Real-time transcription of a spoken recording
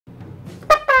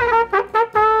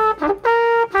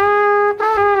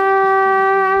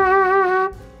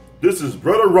This is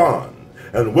Brother Ron,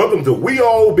 and welcome to We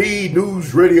All Be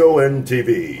News Radio and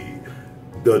TV,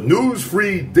 the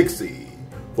news-free Dixie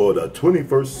for the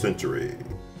 21st century.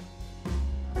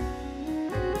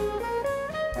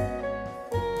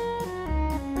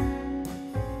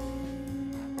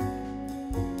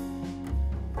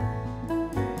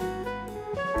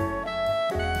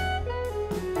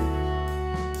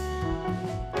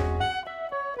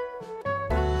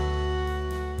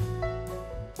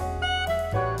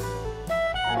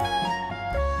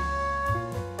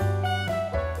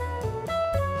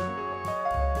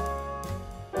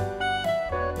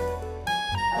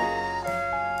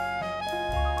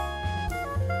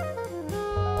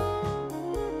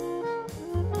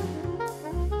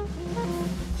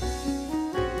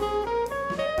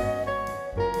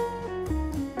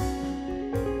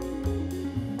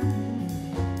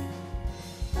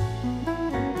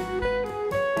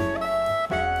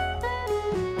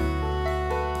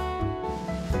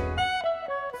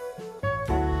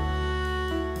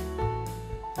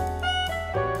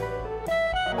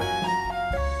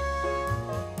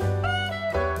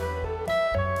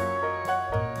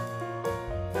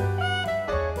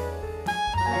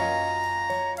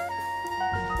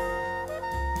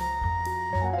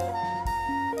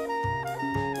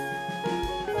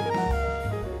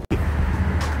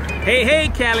 Hey,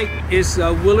 Cali, it's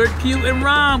Willard Pugh and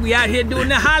Ron. We out here doing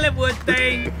the Hollywood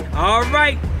thing. All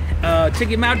right, took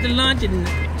him out to lunch and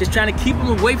just trying to keep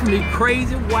him away from these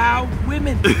crazy, wild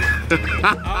women.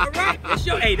 All right, that's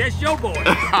your boy.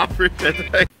 I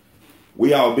appreciate that.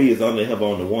 We All Be is under have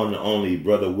on the one and only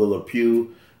Brother Willard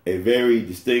Pugh, a very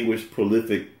distinguished,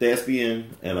 prolific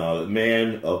thespian and a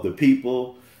man of the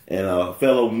people and a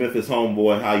fellow Memphis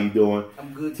homeboy. How you doing?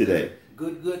 I'm good today.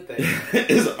 Good thing.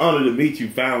 It's an honor to meet you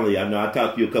finally. I know I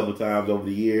talked to you a couple times over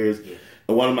the years. Yeah.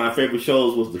 And one of my favorite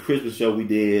shows was the Christmas show we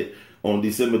did on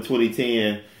December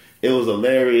 2010. It was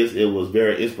hilarious. It was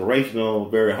very inspirational,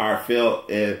 very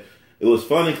heartfelt. And it was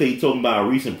funny because you told me about a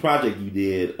recent project you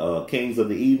did, Kings of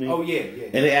the Evening. Oh, yeah.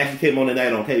 And it actually came on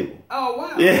tonight on cable. Oh,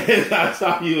 wow. Yeah, I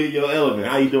saw you in your element.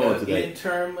 How you doing today? Ian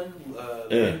Turman,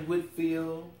 Lynn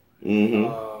Whitfield, Mm-hmm.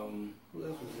 who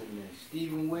else was in there?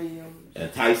 Stephen Williams.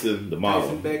 And Tyson, the model.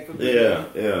 Tyson Beckford.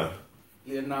 Yeah.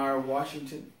 Leonard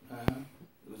Washington.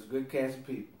 It was a good cast of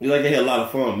people. You like they had a lot of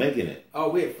fun making it. Oh,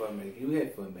 we had fun making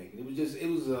it. It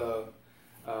was a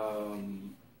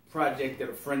project that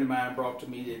a friend of mine brought to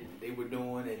me that they were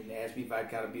doing and asked me if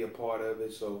I'd kind of be a part of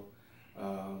it. So,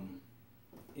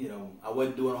 I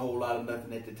wasn't doing a whole lot of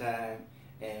nothing at the time,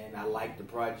 and I liked the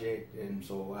project, and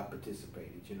so I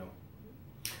participated,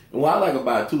 And what I like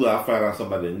about it too, I found out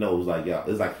somebody that knows, like,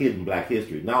 it's like hidden Black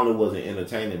history. Not only was it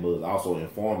entertaining, but it was also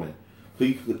informing.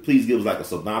 Please give us like a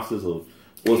synopsis of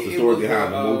what's the story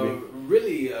behind the movie.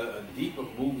 Really a deeper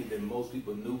movie than most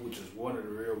people knew, which is one of the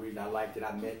real reasons I liked it.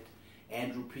 I met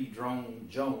Andrew P.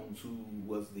 Jones, who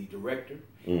was the director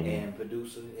and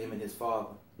producer, him and his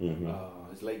father.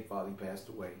 His late father, he passed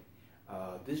away.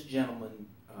 This gentleman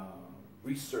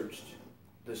researched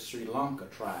the Sri Lanka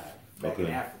tribe back in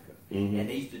Africa. And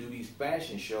they used to do these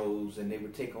fashion shows, and they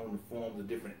would take on the forms of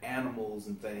different animals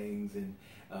and things, and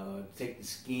take the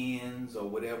skins or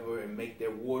whatever and make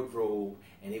their wardrobe,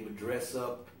 and they would dress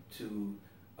up to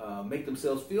make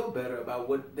themselves feel better about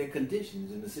what their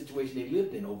conditions and the situation they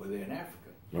lived in over there in Africa.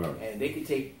 Right. And they could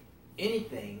take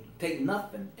anything, take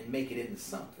nothing, and make it into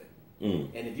something.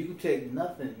 And if you could take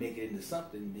nothing and make it into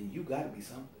something, then you got to be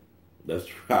something. That's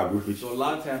true. So a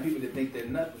lot of times people that think they're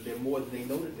nothing, they're more than they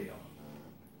know that they are.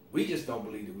 We just don't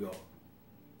believe that we are.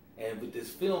 And with this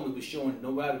film, it was showing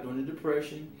nobody during the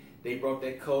Depression. They brought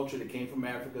that culture that came from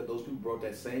Africa. Those people brought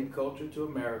that same culture to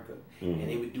America. And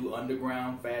they would do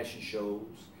underground fashion shows,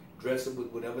 dress up with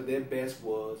whatever their best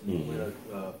was. You win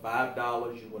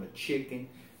 $5, you win a chicken,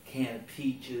 can of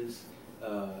peaches.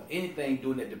 Anything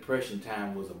during that Depression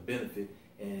time was a benefit,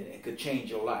 and it could change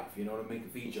your life, you know what I mean,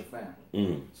 could feed your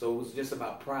family. So it was just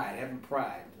about pride, having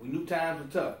pride. We knew times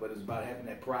were tough, but it was about having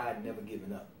that pride and never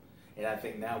giving up. And I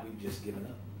think now we've just given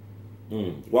up.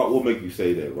 What will make you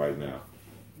say that right now?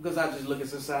 Because I just look at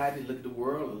society, look at the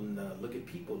world, and look at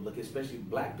people, look at especially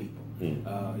Black people.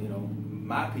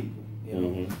 My people.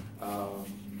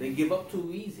 They give up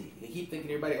too easy. They keep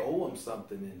thinking everybody owe them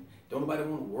something, and don't nobody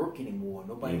want to work anymore.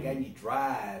 Nobody got any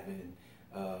drive. And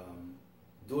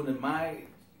during my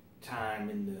time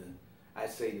in the, I'd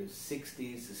say the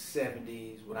 60s, the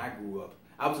 70s, when I grew up,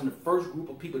 I was in the first group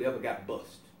of people that ever got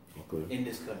bused in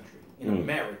this country, in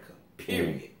America,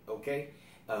 period.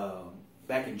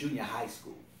 Back in junior high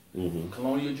school,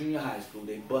 Colonial Junior High School,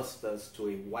 they bused us to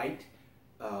a white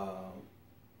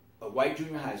a white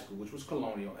junior high school, which was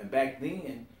colonial, and back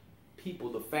then,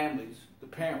 people, the families, the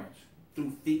parents,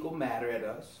 threw fecal matter at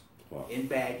us. Wow. In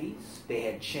baggies. They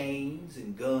had chains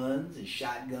and guns and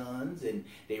shotguns, and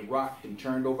they rocked and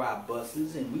turned over our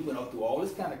buses, and we went all through all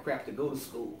this kind of crap to go to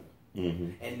school.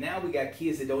 Mm-hmm. And now we got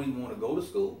kids that don't even want to go to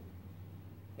school,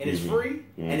 and it's free,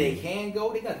 and they can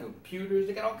go. They got computers.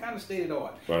 They got all kinds of state of the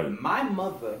art. Right. My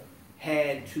mother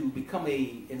had to become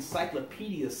a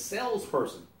encyclopedia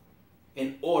salesperson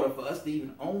in order for us to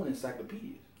even own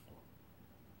encyclopedias.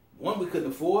 One, we couldn't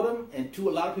afford them, and two,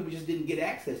 a lot of people just didn't get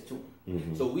access to them.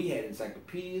 Mm-hmm. So we had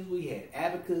encyclopedias, we had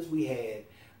abacus, we had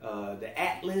the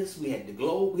atlas, we had the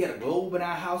globe. We had a globe in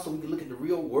our house so we could look at the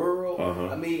real world. Uh-huh.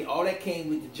 I mean, all that came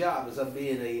with the job as of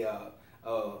being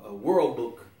a World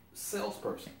Book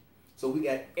salesperson. So we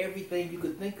got everything you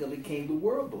could think of. It came with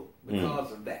World Book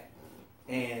because of that.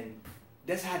 And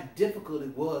that's how difficult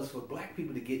it was for black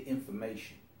people to get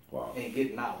information. Wow. And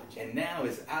get knowledge. And now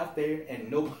it's out there and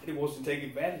nobody wants to take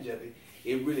advantage of it.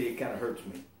 It kind of hurts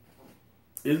me.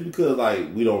 It's because,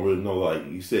 like, we don't really know, like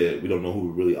you said, we don't know who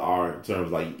we really are in terms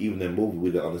of, like, even in movie, we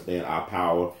don't understand our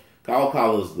power. I'll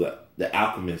call us the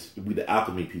alchemists. We the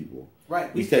alchemy people.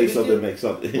 Right. We take something and make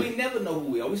something. We never know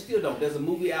who we are. We still don't. There's a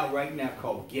movie out right now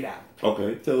called Get Out.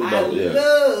 Okay. Tell us about it. I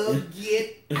love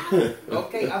Get Out.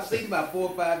 Okay. I've seen it about 4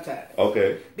 or 5 times.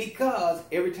 Okay. Because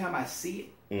every time I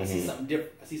see it, I see something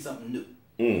different. I see something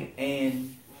new.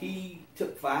 And he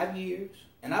took 5 years.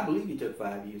 And I believe he took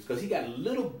 5 years because he got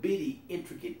little bitty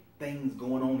intricate things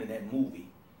going on in that movie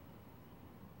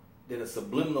that are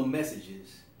subliminal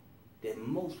messages that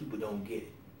most people don't get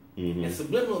it. Mm-hmm. And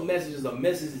subliminal messages are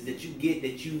messages that you get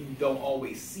that you don't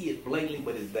always see it blatantly,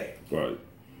 but it's there. Right.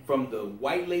 From the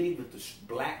white lady with the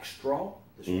black straw,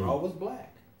 the straw was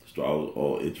black. The straw was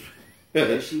all interesting.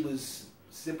 And she was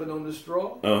sipping on the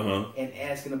straw and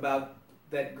asking about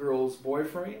that girl's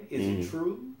boyfriend. Is it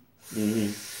true?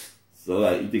 Mm-hmm. So,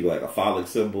 like, you think like a phallic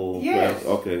symbol? Yes.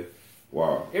 Okay.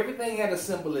 Wow. Everything had a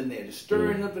symbol in there. The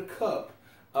stirring of the cup.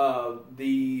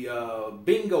 The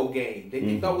bingo game.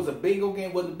 They thought it was a bingo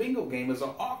game. Well, the bingo game was an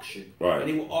auction. Right. And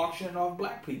they were auctioning off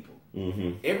black people.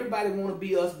 Mm-hmm. Everybody want to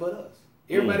be us but us.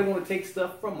 Everybody want to take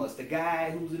stuff from us. The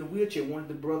guy who was in a wheelchair wanted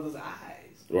the brother's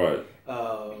eyes. Right.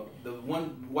 The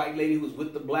one white lady who was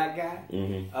with the black guy,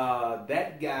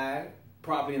 that guy...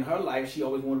 Probably in her life, she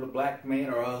always wanted a black man,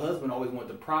 or her husband always wanted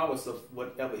the prowess of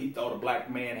whatever he thought a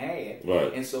black man had.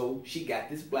 Right. And so she got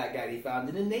this black guy they found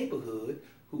in the neighborhood,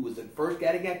 who was the first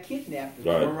guy that got kidnapped, and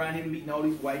went around him meeting all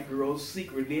these white girls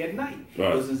secretly at night. Right.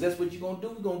 Because since that's what you're going to do,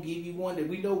 we're going to give you one that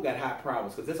we know got high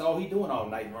prowess, because that's all he doing all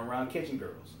night, run around catching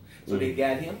girls. So they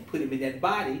got him, put him in that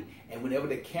body, and whenever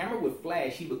the camera would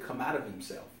flash, he would come out of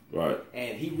himself. Right.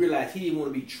 And he realized he didn't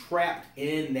want to be trapped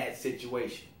in that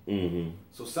situation. Mm-hmm.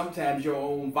 So sometimes your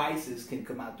own vices can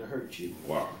come out to hurt you.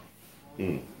 Wow.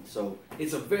 So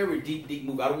it's a very deep, deep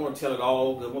movie. I don't want to tell it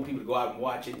all because I want people to go out and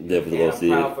watch it. Definitely and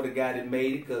I'm proud for the guy that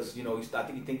made it because, you know, I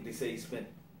think they say he spent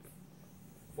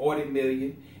 $40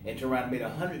 million and turned around and made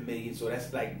 $100 million. So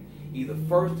that's like either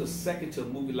first or second to a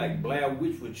movie like Blair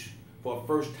Witch, which for a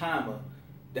first timer,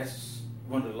 that's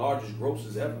one of the largest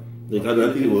grosses ever. I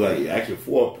think it was like actually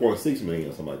 4.6 million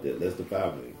or something like that. Less than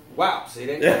 5 million. Wow, see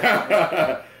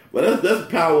that? But that's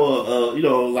power. You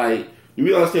know, like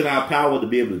we understand our power to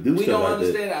be able to do stuff like that. We don't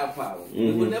understand our power.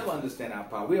 We will never understand our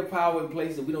power. We have power in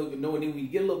places that we don't even know, and then when you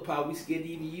get a little power, we scared to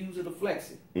even use it or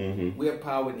flex it. We have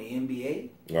power in the NBA.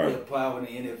 Right. We have power in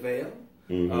the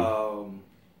NFL.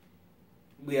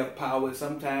 We have power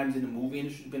sometimes in the movie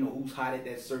industry, depending on who's hot at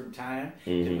that certain time,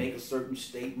 to make a certain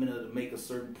statement or to make a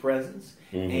certain presence.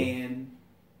 And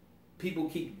people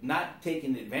keep not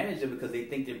taking advantage of it because they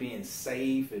think they're being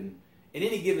safe, and at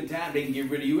any given time they can get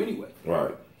rid of you anyway.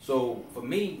 Right. So for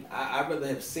me, I'd rather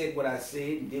have said what I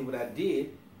said and did what I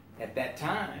did at that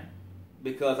time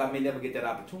because I may never get that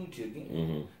opportunity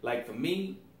again. Like for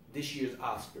me, this year's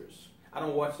Oscars. I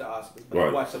don't watch the Oscars, but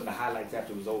I watched some of the highlights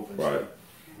after it was over and stuff.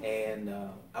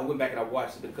 And I went back and I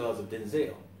watched it because of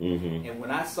Denzel. And when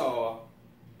I saw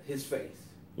his face,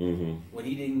 when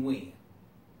he didn't win,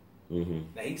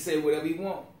 now he can say whatever he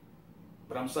wants,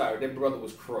 but I'm sorry, that brother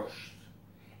was crushed.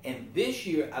 And this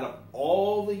year, out of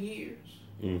all the years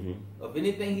of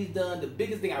anything he's done, the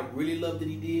biggest thing I really loved that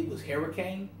he did was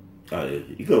Hurricane. Oh, yeah.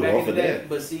 You could have offered that.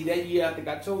 But see, that year, I think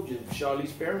I told you, Charlize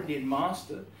Theron did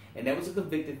Monster, and that was a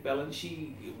convicted felon.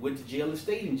 She went to jail and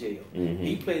stayed in jail.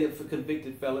 He played it for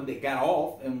convicted felon that got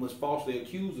off and was falsely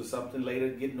accused of something, later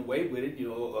getting away with it, you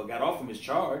know, or got off from his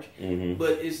charge.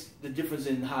 But it's the difference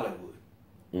in Hollywood.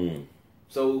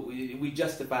 So we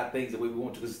justify things the way we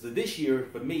want to. Because this year,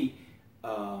 for me,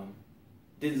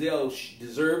 Denzel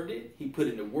deserved it. He put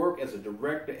in the work as a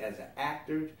director, as an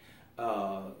actor.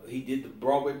 He did the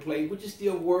Broadway play, which is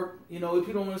still work. You know, if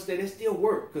you don't understand, it's still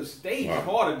work because stage is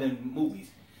harder than movies.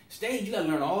 Stage, you got to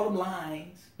learn all them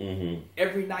lines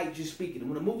every night you're speaking.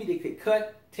 When a movie, they could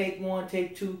cut, take one,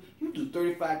 take two. You do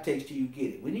 35 takes till you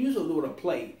get it. When you usually do a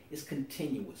play, it's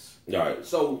continuous. Right.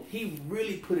 So he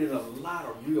really put in a lot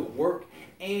of real work,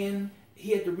 and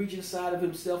he had to reach inside of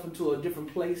himself into a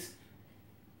different place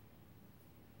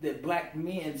that black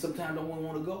men sometimes don't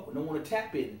want to go, don't want to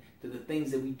tap in to the things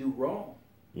that we do wrong.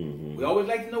 We always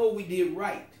like to know what we did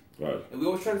right. Right. And we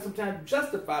always try to sometimes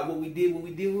justify what we did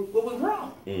what was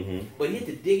wrong. But he had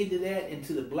to dig into that,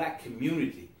 into the black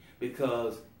community,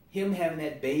 because him having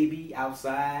that baby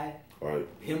outside,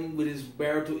 him with his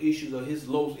marital issues or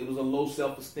it was a low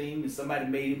self-esteem, and somebody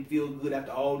made him feel good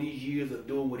after all these years of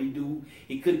doing what he do.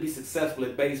 He couldn't be successful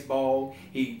at baseball.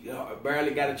 He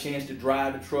barely got a chance to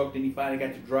drive the truck, then he finally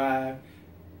got to drive.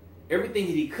 Everything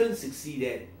that he couldn't succeed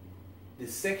at, the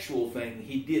sexual thing,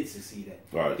 he did succeed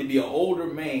at. To be an older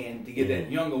man, to get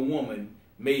that younger woman,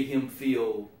 made him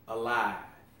feel alive.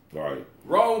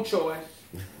 Wrong choice,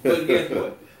 but guess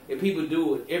what? If people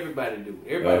do it, everybody do it.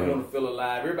 Everybody want to feel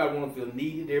alive. Everybody want to feel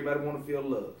needed. Everybody want to feel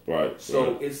loved.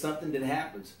 So it's something that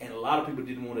happens, and a lot of people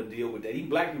didn't want to deal with that. Even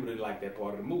black people didn't like that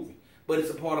part of the movie, but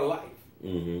it's a part of life.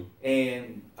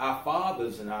 And our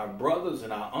fathers and our brothers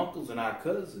and our uncles and our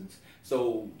cousins.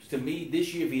 So to me,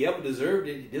 this year, if he ever deserved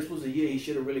it, this was a year he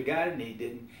should have really got it, and he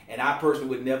didn't. And I personally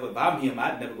would never, if I'm him,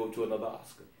 I'd never go to another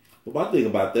Oscar. But my thing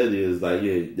about that is, like,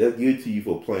 they'll give it to you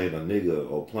for playing a nigga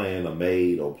or playing a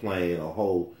maid or playing a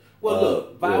whole. Well,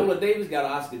 look, Viola Davis got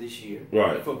an Oscar this year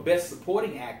for Best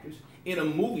Supporting Actress in a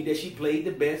movie that she played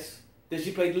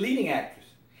the leading actress.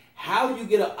 How do you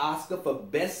get an Oscar for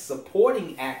Best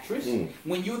Supporting Actress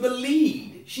when you're the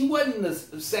lead? She wasn't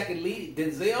the second lead.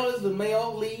 Denzel is the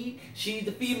male lead. She's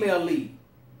the female lead.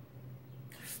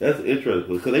 That's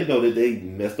interesting because they know that they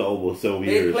messed over several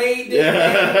years. They played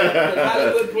this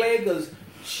Hollywood play because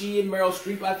she and Meryl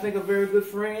Streep, I think, are very good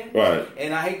friends.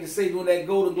 And I hate to say, doing that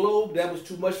Golden Globe, that was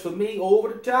too much for me, over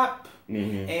the top.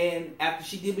 And after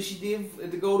she did what she did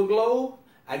at the Golden Globe,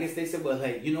 I guess they said, well,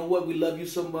 hey, you know what? We love you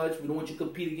so much. We don't want you to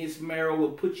compete against Meryl.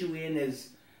 We'll put you in as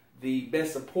the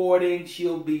best supporting.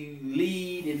 She'll be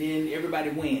lead, and then everybody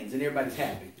wins, and everybody's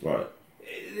happy.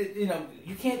 You know,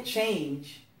 you can't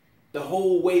change the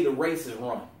whole way the race is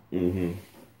run.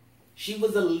 She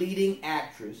was a leading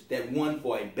actress that won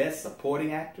for a Best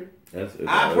Supporting Actor.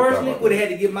 I personally would have had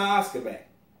to get my Oscar back.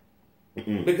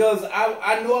 Because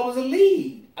I knew I was a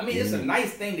lead. I mean, it's a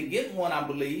nice thing to get one, I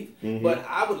believe, but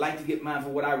I would like to get mine for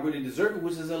what I really deserve,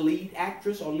 which is a lead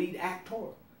actress or lead actor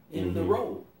in the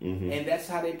role. And that's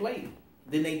how they played it.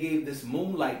 Then they gave this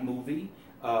Moonlight movie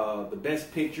the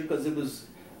Best Picture because it was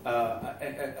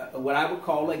what I would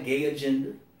call a gay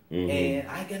agenda. And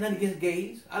I ain't got nothing against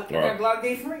gays. I got a lot of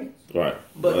gay friends.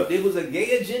 But it was a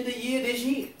gay agenda year this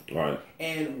year.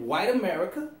 And white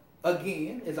America,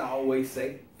 again, as I always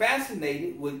say,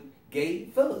 fascinated with gay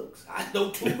thugs. I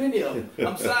know too many of them.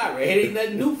 I'm sorry. It ain't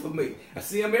nothing new for me. I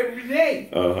see them every day.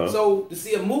 So to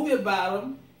see a movie about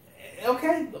them,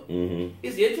 okay,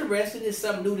 it's interesting. It's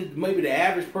something new that maybe the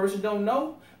average person don't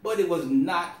know, but it was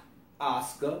not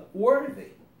Oscar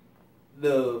worthy.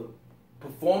 The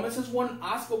performances weren't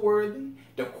Oscar worthy.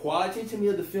 The quality to me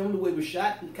of the film, the way it was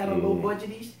shot, kind of low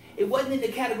budget-ish, it wasn't in the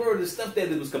category of the stuff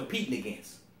that it was competing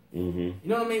against. You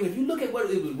know what I mean? If you look at what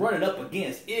it was running up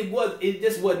against, it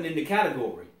just wasn't in the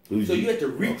category. So you had to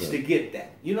reach to get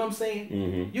that. You know what I'm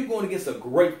saying? You're going against a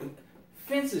great...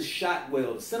 Fences shot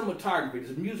well, the cinematography,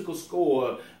 the musical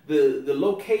score, the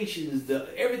locations,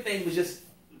 everything was just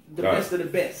the best of the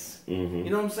best. You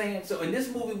know what I'm saying? So in this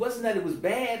movie, wasn't that it was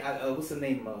bad? What's her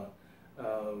name?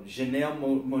 Janelle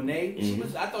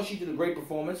Monáe. I thought she did a great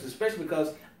performance, especially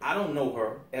because I don't know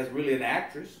her as really an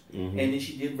actress, and then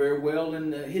she did very well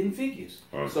in Hidden Figures.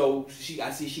 So I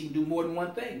see she can do more than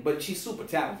one thing, but she's super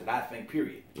talented, I think.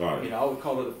 Period. You know, I would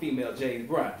call her the female James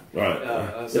Brown.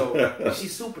 So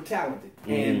she's super talented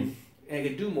and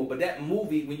can do more. But that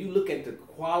movie, when you look at the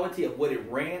quality of what it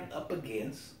ran up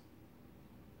against,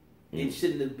 it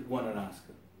shouldn't have won an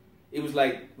Oscar. It was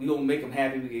like, we gonna make them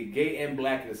happy. We get gay and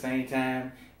black at the same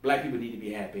time. Black people need to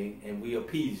be happy, and we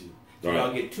appease you. So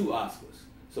y'all get 2 Oscars.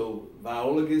 So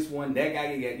Viola gets 1. That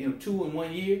guy get 2 in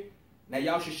 1 year. Now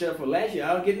y'all should shut up for last year.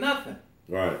 I don't get nothing.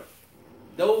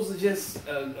 Those are just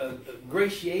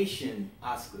gratiation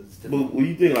Oscars. But what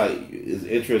you think, like, is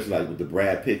interesting, like, with the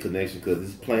Brad Pitt connection, because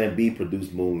this Plan B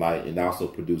produced Moonlight and also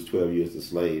produced 12 Years a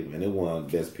Slave, and it won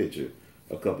Best Picture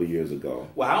a couple years ago.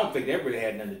 Well, I don't think that really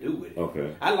had nothing to do with it.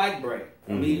 Okay. I like Brad.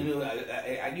 I mean, you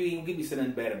ain't give me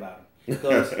something bad about him.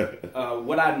 Because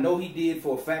what I know he did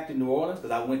for a fact in New Orleans,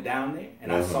 because I went down there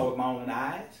and I saw it with my own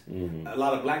eyes. A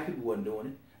lot of black people wasn't doing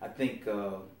it. I think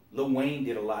Lil Wayne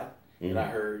did a lot. That I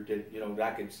heard that, that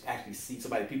I could actually see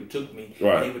people took me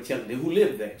and they were telling me who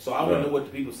lived there. So I want to know what the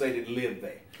people say that lived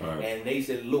there. And they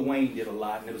said Lil Wayne did a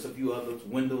lot, and there was a few others,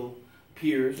 Wendell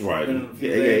Pierce. Right.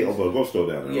 Go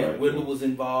slow down. Yeah, Wendell was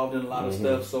involved in a lot of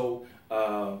stuff. So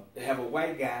to have a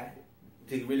white guy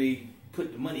to really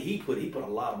put the money, he put a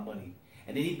lot of money.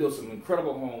 And then he built some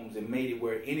incredible homes and made it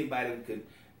where anybody could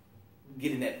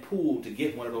get in that pool to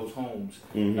get one of those homes.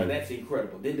 That's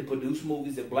incredible. Then to produce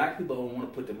movies that black people don't want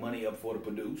to put the money up for to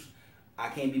produce, I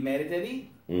can't be mad at that either.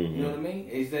 You know what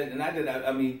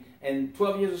I mean? And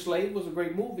 12 Years a Slave was a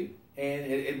great movie,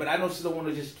 but I just don't want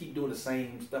to just keep doing the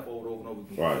same stuff over and over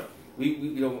again. Right.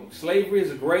 We slavery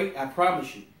is great, I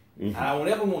promise you. I don't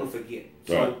ever want to forget.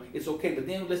 So it's okay, but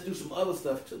then let's do some other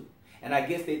stuff too. And I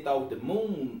guess they thought the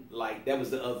moonlight, that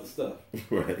was the other stuff.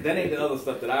 Right. That ain't the other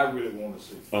stuff that I really want to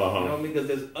see. You know what I mean? Because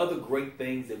there's other great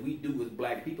things that we do as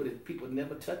black people that people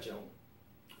never touch on.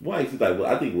 Well, I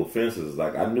think with Fences,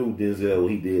 I knew Denzel,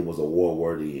 what he did was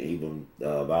award-worthy, even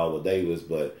Viola Davis,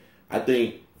 but I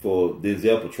think for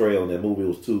Denzel portrayal in that movie, it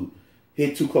was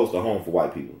hit too close to home for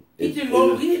white people. He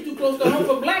hit too close to home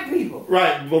for black people.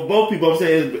 Right, but both people, I'm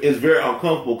saying, it's very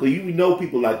uncomfortable, because you know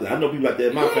people like that. I know people like that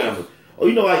in my family. Oh,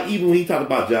 even when he talked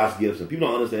about Josh Gibson, people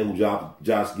don't understand who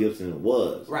Josh Gibson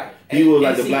was. Right. He was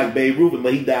like the black Babe Ruth,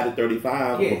 but he died at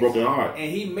 35 of a broken heart.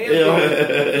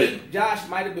 And Josh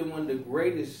might have been one of the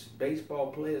greatest baseball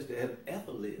players that have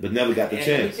ever lived. But never got the chance.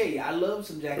 Let me tell you, I love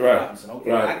some Jackie Robinson.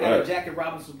 Okay, I got a Jackie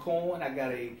Robinson coin. I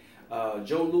got a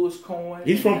Joe Louis coin.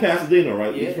 He's from Pasadena,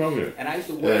 right? Yeah. He's from here. And I used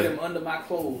to wear them under my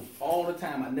clothes all the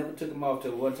time. I never took them off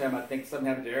till one time I think something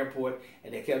happened at the airport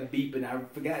and they kept beeping. I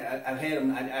forgot. I've had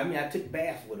them. I took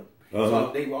baths with them.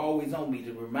 So they were always on me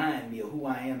to remind me of who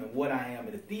I am and what I am.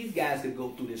 And if these guys could go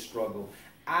through this struggle,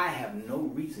 I have no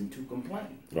reason to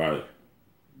complain. Right.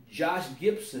 Josh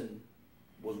Gibson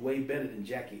was way better than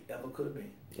Jackie ever could have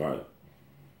been. Right.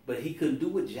 But he couldn't do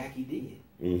what Jackie did.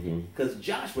 Because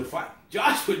Josh would fight.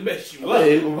 Josh would mess you up.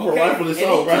 Rightfully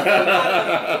so, right?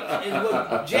 And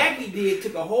what Jackie did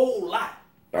took a whole lot.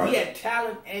 He had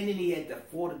talent, and then he had the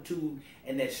fortitude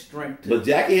and that strength. But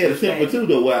Jackie had a temper too,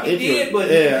 though. He did, but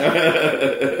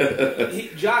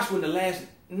Josh wouldn't have lasted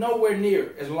nowhere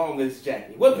near as long as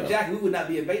Jackie. Well, for Jackie, we would not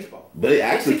be in baseball. But it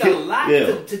actually took a lot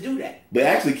to do that. But it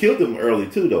actually killed him early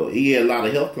too, though. He had a lot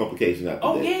of health complications after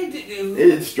that.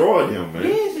 It destroyed him, man.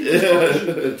 Yes, it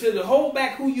destroyed you. To hold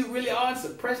back who you really are,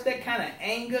 suppress that kind of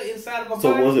anger inside of a body.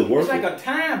 So was it worth it? It's like a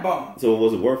time bomb. So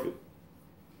was it worth it?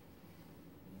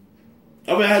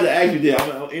 I mean, I had to ask you this.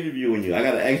 I'm interviewing you. I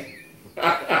got to ask you.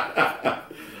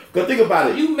 Because think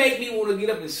about it. You make me want to get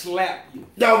up and slap you.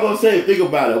 No, I'm going to say, think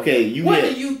about it. Okay, what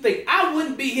do you think? I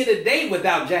wouldn't be here today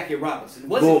without Jackie Robinson.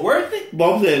 Was it worth it?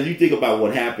 But I'm saying, you think about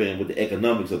what happened with the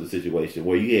economics of the situation,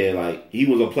 where you had, he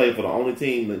was playing for the only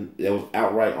team that was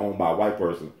outright owned by a white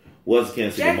person, was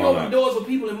Kansas City Jackie opened doors for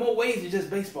people in more ways than just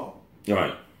baseball.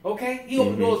 Right. Okay? He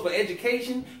opened doors for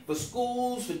education, for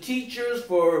schools, for teachers,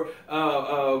 for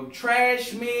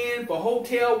trash men, for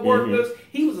hotel workers.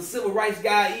 He was a civil rights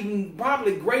guy, even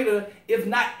probably greater, if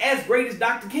not as great as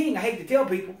Dr. King. I hate to tell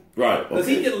people. Right. Because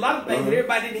he did a lot of things that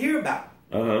everybody didn't hear about.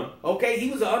 Okay?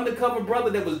 He was an undercover brother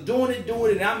that was doing it,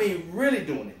 and I mean really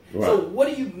doing it. Right. So what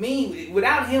do you mean?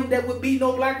 Without him, there would be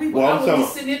no black people. I wouldn't be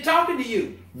sitting here talking to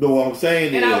you. No, what I'm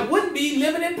saying is... And I wouldn't be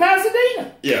living in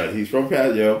Pasadena. Yeah, he's from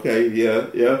Pasadena. Okay,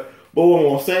 yeah. But what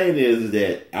I'm saying is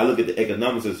that I look at the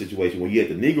economics of the situation where you had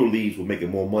the Negro leagues were making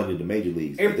more money than the major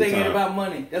leagues. Everything ain't about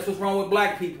money. That's what's wrong with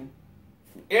black people.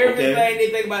 Everything they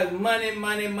think about is money.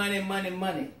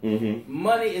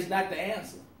 Money is not the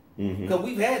answer. Because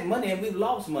we've had money and we've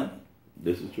lost money.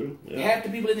 This is true. Yeah. Half the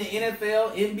people in the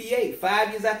NFL, NBA, 5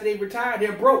 years after they retire,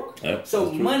 they're broke. Yep,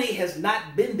 so money has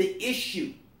not been the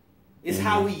issue. It's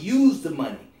how we use the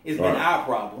money. It's been our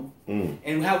problem.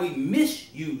 And how we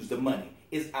misuse the money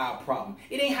is our problem.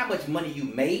 It ain't how much money you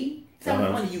made. It's how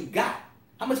much money you got.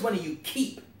 How much money you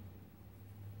keep.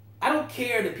 I don't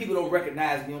care that people don't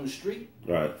recognize me on the street.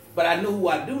 Right. But I know who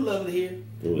I do love to hear.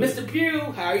 Mr.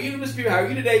 Pugh, how are you, Mr. Pugh? How are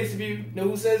you today, Mr. Pugh? Know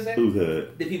who says that? Who's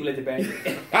that? The people at the bank.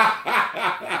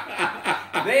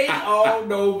 They all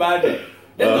know my name.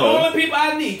 That's the only people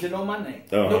I need to know my name.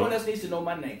 No one else needs to know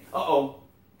my name.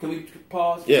 Can we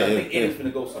pause? Yeah, I think Eddie's going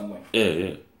to go somewhere. Yeah.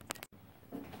 You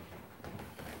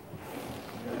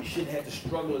shouldn't have to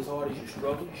struggle as hard as you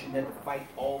struggle. You shouldn't have to fight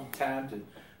all the time to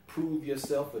prove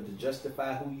yourself or to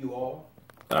justify who you are.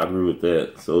 I agree with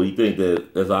that. So you think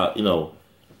that as I,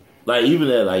 like even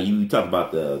that, like you talk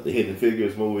about the Hidden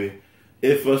Figures movie,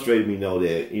 it frustrated me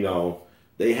that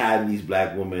they hiding these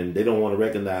black women. They don't want to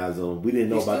recognize them. We didn't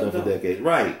know about them for decades,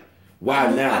 right?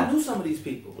 Why now? I knew some of these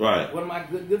people. Right. One of my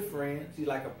good friends. He's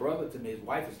like a brother to me. His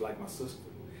wife is like my sister,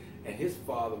 and his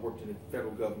father worked in the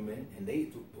federal government. And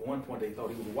at one point they thought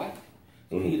he was white.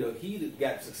 So he'd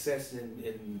got success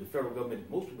in the federal government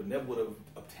that most people never would have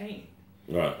obtained.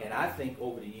 Right. And I think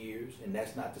over the years, and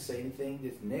that's not to say anything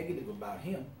that's negative about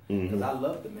him, because I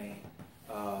love the man.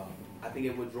 I think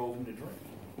it what drove him to drink.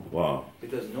 Wow.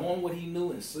 Because knowing what he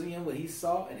knew and seeing what he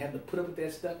saw and having to put up with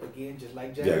that stuff again, just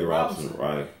like Jackie Robinson,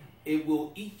 right? It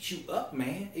will eat you up,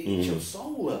 man. It eats your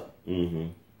soul up.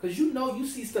 Because you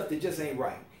see stuff that just ain't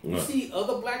right. You see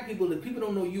other black people that people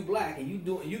don't know you black, and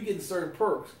you getting certain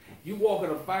perks. You walk in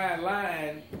a fine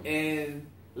line, and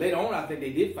later on, I think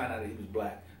they did find out that he was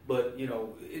black. But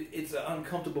it's an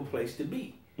uncomfortable place to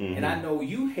be. And I know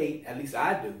you hate, at least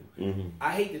I do.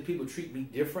 I hate that people treat me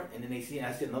different, and then I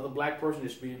see another black person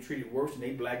that's being treated worse, and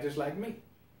they black just like me.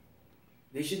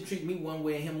 They shouldn't treat me one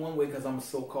way and him one way because I'm a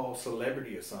so-called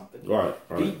celebrity or something. Right.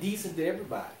 Be decent to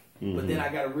everybody. But then I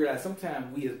got to realize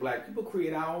sometimes we as black people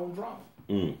create our own drama.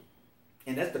 And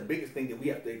that's the biggest thing that we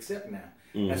have to accept now.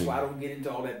 That's why I don't get into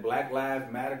all that Black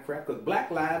Lives Matter crap, because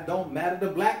black lives don't matter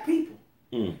to black people.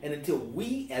 And until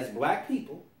we as black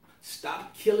people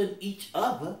stop killing each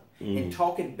other and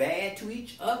talking bad to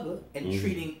each other and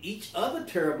treating each other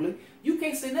terribly, you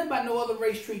can't say nothing about no other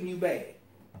race treating you bad.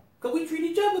 Because we treat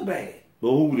each other bad. But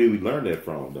who did we learn that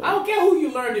from, though? I don't care who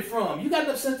you learned it from. You got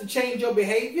enough sense to change your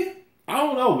behavior? I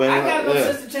don't know, man. I got enough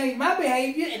sense to change my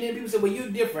behavior, and then people say, well, you're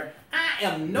different. I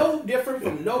am no different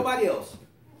from nobody else.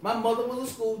 My mother was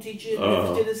a school teacher in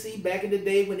Memphis, Tennessee, back in the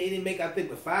day when they didn't make, I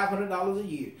think, $500 a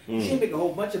year. She didn't make a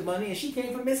whole bunch of money, and she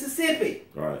came from Mississippi.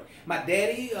 Right. My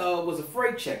daddy was a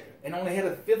freight checker and only had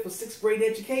a 5th or 6th grade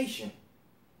education.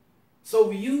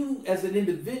 So you, as an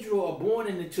individual, are born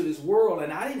into this world,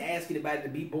 and I didn't ask anybody to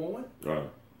be born. Right.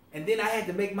 And then I had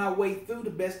to make my way through the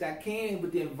best I can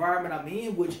with the environment I'm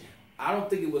in, which I don't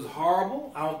think it was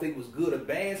horrible. I don't think it was good or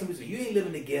bad. Somebody said, you ain't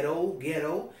living in the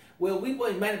ghetto. Well, we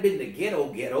might have been in the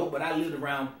ghetto, but I lived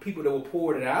around people that were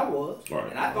poorer than I was. Right.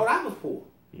 And I thought I was poor.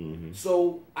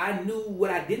 So I knew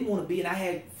what I didn't want to be, and I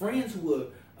had friends who were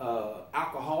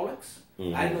alcoholics.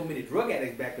 I didn't know many drug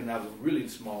addicts back when I was really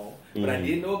small, but I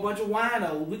did know a bunch of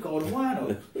winos. We called them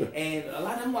winos. And a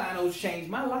lot of them winos changed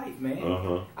my life,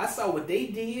 man. I saw what they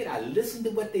did. I listened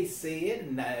to what they said,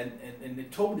 and they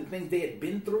told me the things they had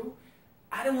been through.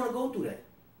 I didn't want to go through that.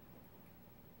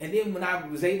 And then when I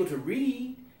was able to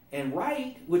read and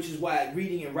write, which is why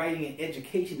reading and writing and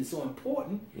education is so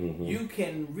important, you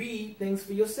can read things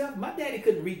for yourself. My daddy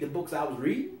couldn't read the books I was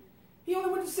reading. He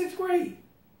only went to 6th grade.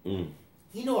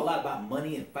 He knew a lot about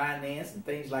money and finance and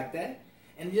things like that.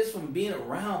 And just from being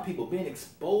around people, being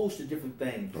exposed to different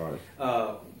things,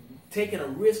 taking a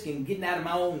risk and getting out of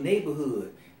my own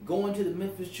neighborhood, going to the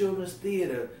Memphis Children's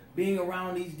Theater, being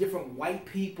around these different white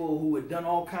people who had done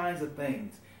all kinds of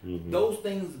things. Those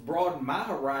things broadened my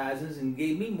horizons and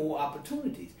gave me more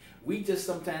opportunities. We just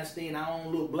sometimes stay in our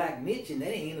own little black niche, and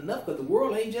that ain't enough because the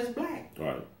world ain't just black.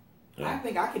 Right. Yeah. I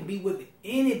think I could be with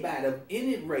anybody of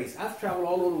any race. I've traveled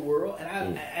all over the world, and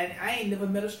I ain't never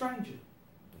met a stranger.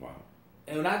 Wow.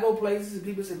 And when I go places and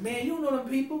people say, man, you don't know them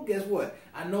people? Guess what?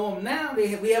 I know them now. We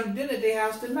having dinner at their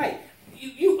house tonight.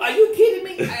 Are you kidding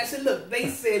me? I said, look, they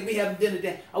said we having dinner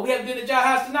there. Are we having dinner at your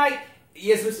house tonight?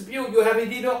 Yes, Mr. Pugh, you'll have a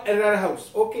dinner at our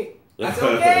house. Okay. I said,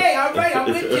 okay, all right, I'm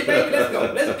with you, baby. Let's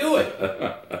go. Let's do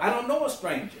it. I don't know a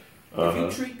stranger. If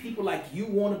you treat people like you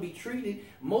want to be treated,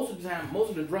 most of the time, most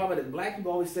of the drama that black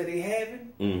people always say they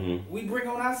having, we bring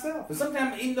on ourselves. And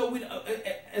sometimes, even though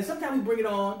sometimes we bring it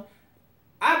on.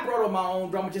 I brought on my own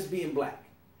drama just being black,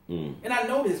 and I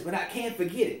know this, but I can't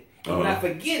forget it. And when I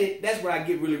forget it, that's where I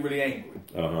get really, really angry.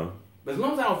 But as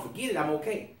long as I don't forget it, I'm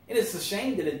okay. And it's a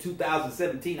shame that in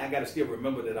 2017 I got to still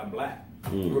remember that I'm black.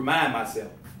 Remind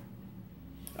myself.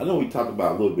 I know we talked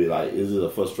about a little bit, like, is it a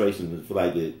frustration to feel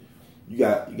like that you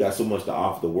got so much to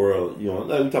offer the world? You know,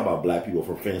 like we talk about black people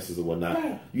from fences and whatnot.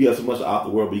 Right. You have so much to offer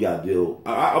the world, but you got to deal.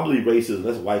 I believe racism,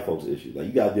 that's a white folks issue. Like,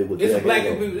 you got to deal with it's a black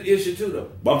people's issue too,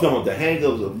 though. But I'm talking about the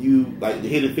hang-ups of you, like the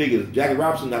hidden figures. Jackie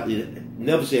Robinson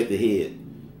never said to head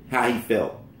how he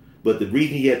felt. But the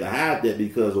reason he had to hide that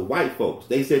because of white folks.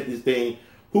 They said this thing.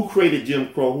 Who created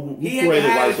Jim Crow? Who created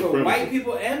white supremacy? For white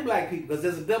people and black people, because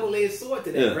there's a double-edged sword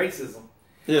to that racism.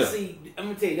 Yeah. See, I'm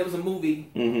gonna tell you, there was a movie.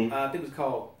 I think it was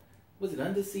called. Was it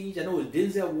Under Siege? I know it was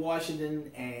Denzel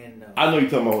Washington and I know you're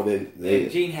talking about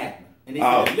that. Gene Hackman. And they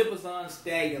said the Lipizzan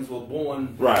Stallions were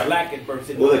born right. black at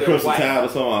first. Was it Crimson Tide or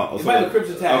something? It might be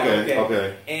Crimson Tide.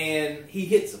 Okay. And he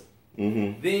hits them.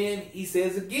 Mm-hmm. Then he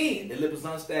says again, the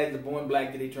Lipizzan Stallions are born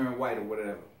black, then they turn white or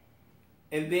whatever.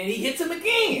 And then he hits him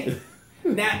again.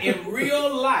 Now, in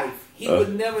real life, he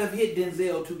would never have hit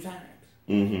Denzel 2 times.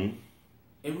 Mm-hmm.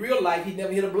 In real life, he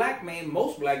never hit a black man.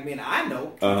 Most black men I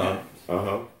know 2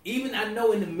 times. Even I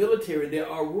know in the military there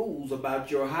are rules about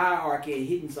your hierarchy and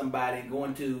hitting somebody and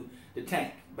going to the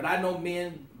tank. But I know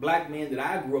black men that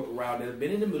I grew up around that have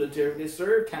been in the military, they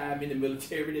served time in the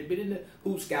military, they've been in the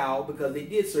hoop scout because they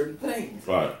did certain things.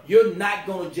 Right. You're not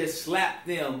going to just slap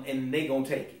them and they going to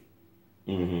take it.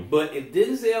 Mm-hmm. But if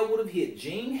Denzel would have hit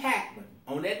Gene Hackman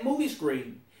on that movie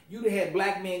screen, you'd have had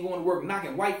black men going to work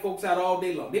knocking white folks out all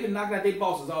day long. They've been knocking out their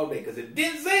bosses all day. Because if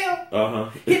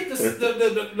Denzel hit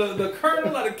the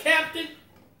colonel or the captain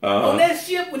on that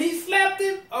ship when he slapped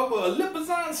him over a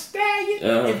Lipizzan Stallion,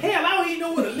 and hell, I don't even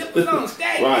know what a Lipizzan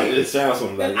Stallion right, is. it sounds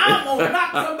something like I'm going to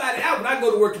knock somebody out when I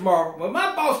go to work tomorrow. When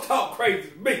my boss talk crazy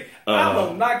to me, I'm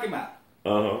going to knock him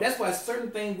out. That's why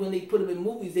certain things, when they put them in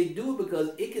movies, they do it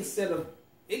because it can set off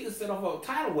a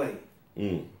tidal wave.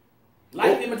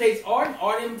 Life imitates art, and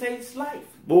art imitates life.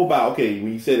 But what about,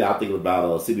 when you say that, I'm thinking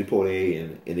about Sidney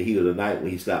Poitier in The Heat of the Night when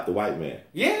he slapped the white man.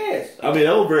 Yes. I mean,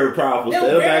 that was very powerful. That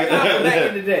was very powerful back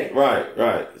in the day.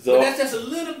 Right. So, but that's just a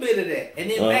little bit of that. And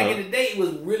then back in the day, it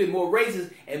was really more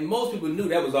racist, and most people knew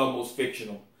that was almost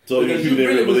fictional. So because you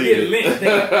really believe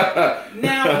it.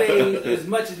 Nowadays, as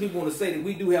much as people want to say that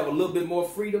we do have a little bit more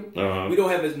freedom, we don't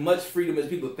have as much freedom as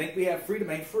people think we have. Freedom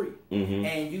ain't free.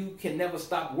 And you can never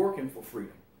stop working for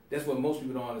freedom. That's what most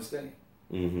people don't understand.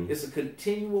 It's a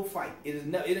continual fight. It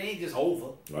ain't just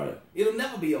over. Right. It'll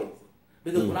never be over.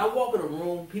 Because when I walk in a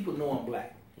room, people know I'm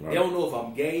black. Right. They don't know if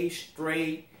I'm gay,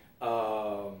 straight,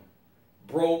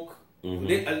 broke.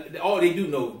 All they do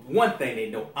know, one thing they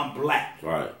know, I'm black.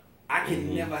 Right. I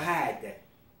can never hide that.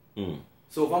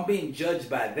 So if I'm being judged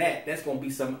by that, that's going to be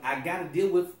something I got to deal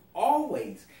with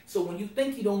always. So when you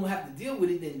think you don't have to deal with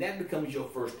it, then that becomes your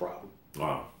first problem.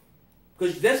 Wow.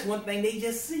 Because that's one thing they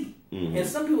just see. And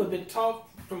some people have been taught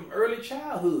from early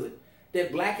childhood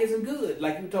that black isn't good.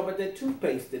 Like you talk about that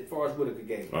toothpaste that Forrest Whitaker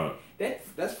gave.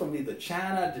 That's from either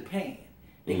China or Japan.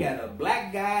 They got a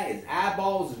black guy, his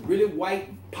eyeballs is really white,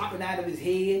 popping out of his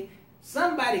head.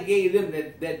 Somebody gave them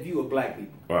that view of black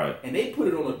people. Right. And they put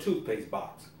it on a toothpaste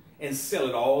box and sell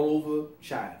it all over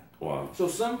China. Wow. So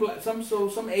some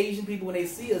Asian people, when they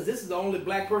see us, this is the only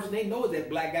black person they know is that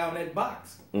black guy on that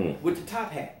box with the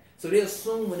top hat. So they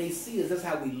assume when they see us, that's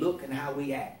how we look and how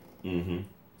we act.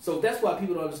 So that's why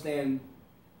people don't understand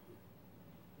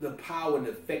the power and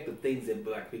the effect of things that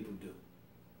black people do.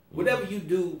 Whatever you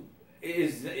do,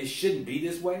 it shouldn't be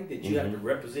this way, that you have to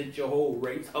represent your whole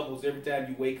race almost every time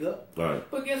you wake up. Right.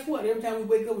 But guess what? Every time we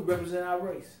wake up, we represent our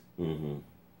race.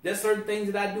 There's certain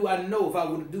things that I do. I know if I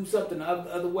were to do something the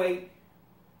other way,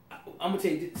 I'm going to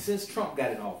tell you, since Trump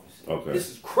got in office, this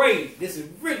is crazy. This is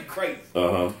really crazy.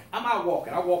 I'm out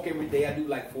walking. I walk every day. I do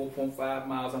like 4.5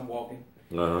 miles I'm walking.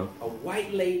 A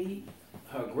white lady,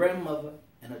 her grandmother,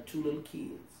 and her 2 little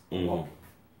kids walking.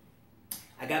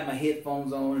 I got my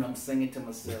headphones on and I'm singing to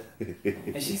myself.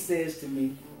 And she says to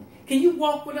me, "Can you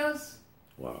walk with us?"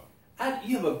 Wow.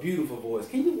 You have a beautiful voice.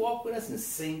 Can you walk with us and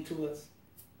sing to us?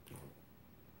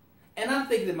 And I'm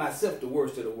thinking to myself, the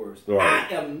worst of the worst.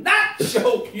 Right. I am not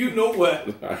sure, you know what.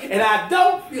 And I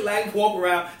don't feel like walk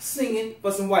around singing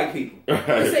for some white people. Right.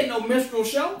 This ain't no minstrel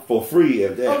show. For free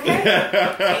at that. Okay.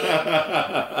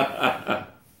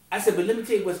 I said, but let me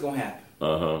tell you what's going to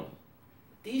happen.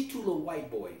 These 2 little white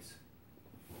boys,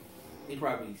 they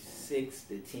probably 6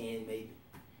 to 10 maybe.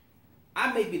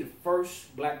 I may be the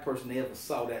first black person they ever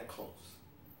saw that close.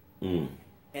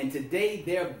 And today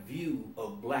their view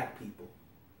of black people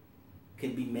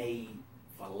can be made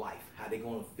for life. How they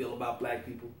going to feel about black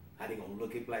people, how they going to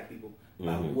look at black people,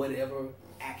 by whatever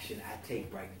action I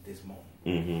take right at this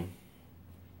moment.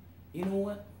 You know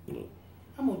what?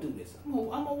 I'm going to do this. I'm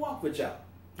going to walk with y'all.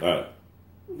 All right.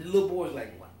 The little boy's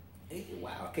like, wow,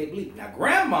 I can't believe it. Now,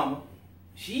 grandmama,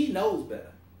 she knows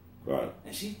better. Right.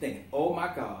 And she's thinking, oh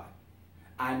my God,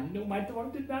 I know my daughter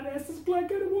did not ask this black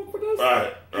guy to walk with us.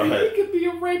 Right. He could be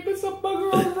a rapist, a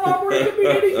bugger, or a robber. He could be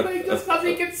anything just because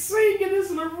he can sing, and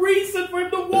this is a reason for him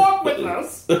to walk with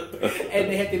us. And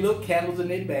they had their little candles in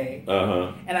their bag.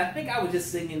 And I think I was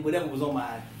just singing whatever was on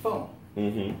my phone.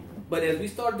 But as we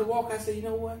started to walk, I said, you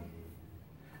know what?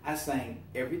 I sang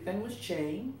Everything Was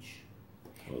Change.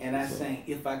 And I sang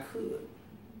If I Could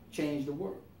Change the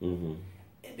World.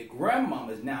 And the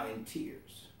grandmama is now in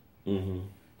tears.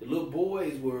 The little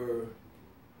boys were,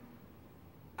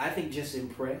 I think, just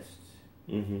impressed.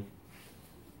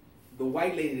 the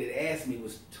white lady that asked me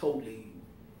was totally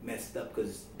messed up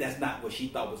because that's not what she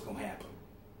thought was going to happen.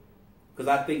 Because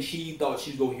I think she thought she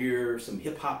was going to hear some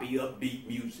hip-hop-y upbeat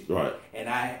music. Right. And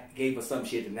I gave her something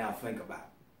she had to now think about.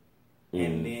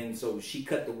 And then, so she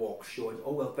cut the walk short.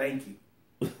 Oh, well, thank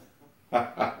you.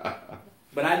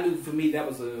 But I knew for me that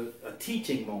was a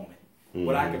teaching moment.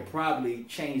 Where I could probably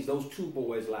change those two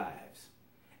boys' lives.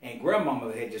 And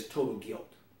grandmama had just total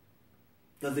guilt.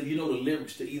 Because if you know the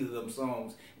lyrics to either of them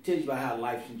songs, it tells you about how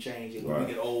life can change and when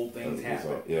we get old, things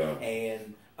happen. Yeah.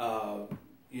 And,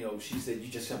 you know, she said, you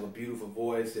just have a beautiful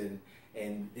voice.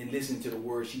 And listening to the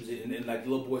words, she was and like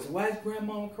the little boy said, why is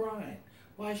grandmama crying?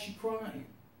 Why is she crying?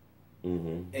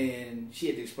 And she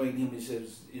had to explain to him, he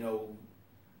says, you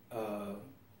know,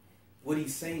 what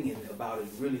he's singing about is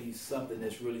really something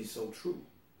that's really so true.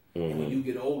 And when you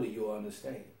get older, you'll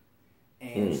understand.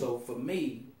 And so for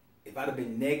me, if I'd have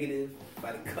been negative, if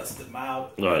I'd have cussed them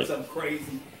out, something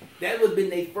crazy, that would have been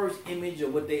their first image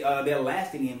of what they, their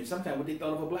lasting image, sometimes what they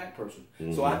thought of a black person.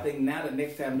 So I think now the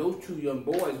next time those two young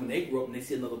boys, when they grow up and they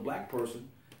see another black person,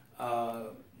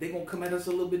 they're going to come at us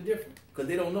a little bit different because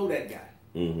they don't know that guy.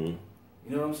 You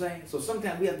know what I'm saying? So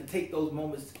sometimes we have to take those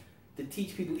moments to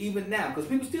teach people even now, because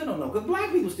people still don't know, because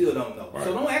black people still don't know.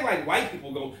 So don't act like white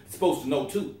people supposed to know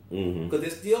too, because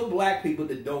there's still black people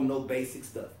that don't know basic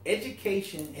stuff.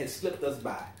 Education has slipped us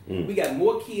by. We got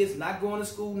more kids not going to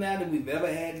school now than we've ever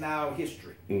had in our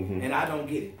history, and I don't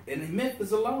get it. And in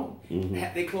Memphis alone,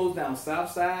 they closed down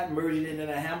South Side, merging it into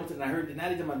Hamilton. I heard that now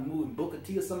they're talking about moving Booker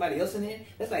T or somebody else in there.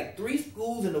 That's like 3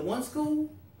 schools into 1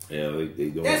 school. Yeah,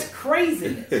 they don't. That's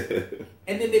craziness.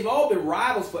 And then they've all been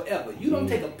rivals forever. You don't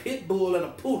take a pit bull and a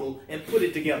poodle and put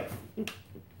it together. Then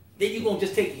you're going to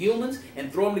just take humans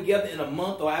and throw them together in a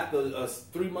month or after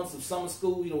 3 months of summer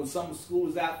school, you know, when summer school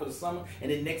is out for the summer,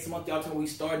 and then next month y'all tell me we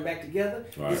starting back together.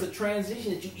 It's a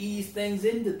transition that you ease things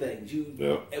into things.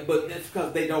 But that's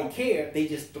because they don't care. They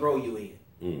just throw you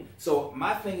in. So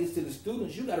my thing is to the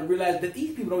students, you got to realize that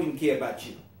these people don't even care about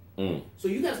you. So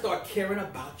you got to start caring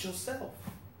about yourself.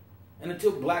 And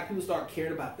until black people start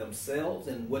caring about themselves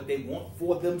and what they want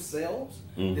for themselves,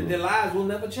 then their lives will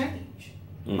never change.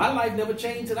 My life never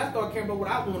changed until I started caring about what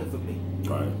I wanted for me.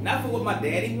 Not for what my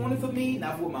daddy wanted for me,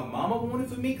 not for what my mama wanted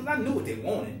for me, because I knew what they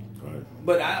wanted.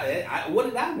 But what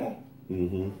did I want?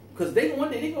 Because they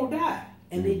wanted, they're going to die.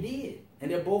 And they did. And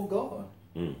they're both gone.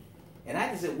 And I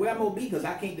just said, where I'm going to be, because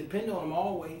I can't depend on them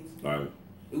always.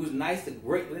 It was nice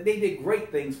they did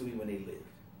great things for me when they lived.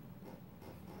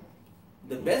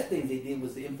 The best things they did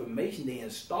was the information they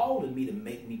installed in me to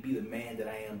make me be the man that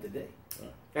I am today. In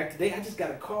fact, today I just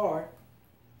got a card.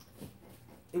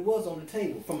 It was on the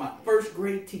table from my first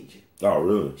grade teacher. Oh,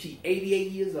 really? She's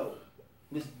 88 years old.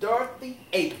 Miss Dorothy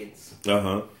Akins.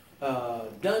 Dunn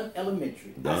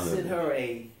Elementary. I sent her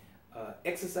a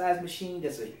exercise machine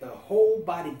that's a whole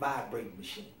body vibrating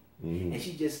machine. And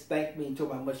she just thanked me and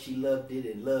told me how much she loved it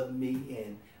and loved me.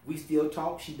 And we still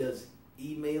talk. She does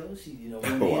emails, she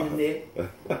on the internet,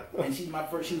 and she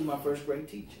was my first grade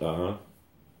teacher.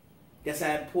 That's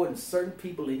how important certain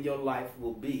people in your life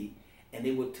will be, and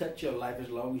they will touch your life as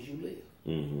long as you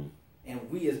live. And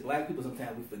we as black people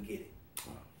sometimes we forget it.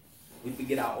 We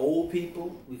forget our old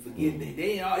people. We forget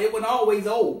they weren't always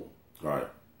old.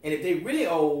 And if they really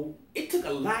old, it took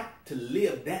a lot to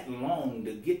live that long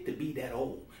to get to be that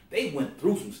old. They went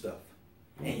through some stuff,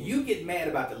 and you get mad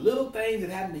about the little things that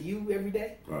happen to you every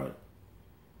day.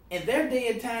 In their day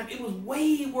and time, it was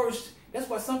way worse. That's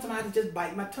why sometimes I had to just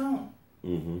bite my tongue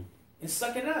and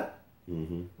suck it up.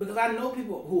 Because I know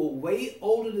people who are way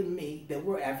older than me that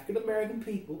were African American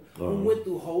people who went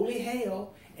through holy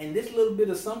hell, and this little bit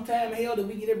of sometime hell that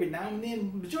we get every now and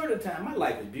then, majority of the time, my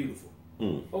life is beautiful.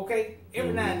 Okay?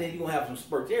 Every now and then you're going to have some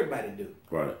spurts. Everybody do.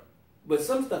 But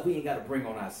some stuff we ain't got to bring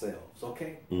on ourselves.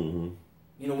 Okay? You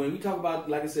know, when we talk about,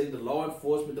 like I said, the law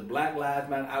enforcement, the Black Lives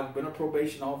Matter, I've been a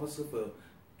probation officer for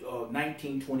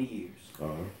 19, 20 years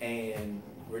and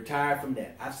retired from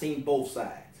that. I've seen both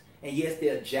sides. And yes,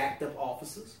 they're jacked up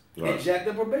officers and jacked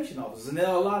up probation officers, and there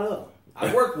are a lot of them.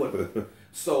 I work with them.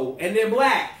 So, and they're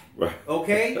black.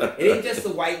 Okay? It ain't just the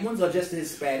white ones or just the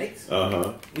Hispanics.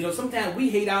 You know, sometimes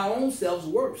we hate our own selves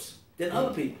worse than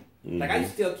other people. Like I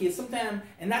used to tell kids sometimes,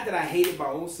 and not that I hated my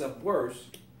own self worse,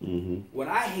 what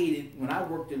I hated when I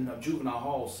worked in the juvenile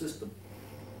hall system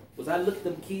was I looked at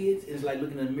them kids and it's like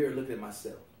looking in the mirror looking at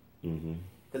myself.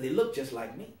 Because they look just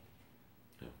like me.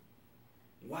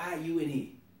 Why are you in here?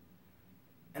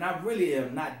 And I really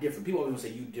am not different. People always say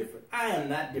you different. I am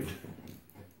not different.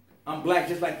 I'm black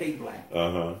just like they black.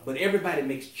 But everybody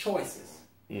makes choices.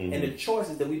 And the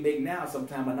choices that we make now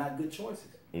sometimes are not good choices.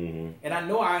 And I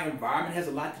know our environment has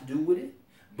a lot to do with it.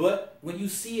 But when you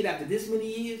see it after this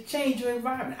many years, change your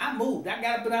environment. I moved. I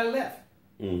got up and I left.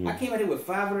 I came out here with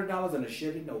 $500 and a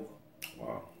Chevy Nova.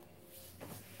 Wow.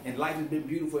 And life has been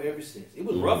beautiful ever since. It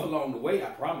was rough along the way. I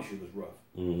promise you it was rough.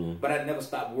 But I never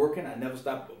stopped working. I never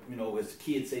stopped, as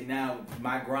kids say now,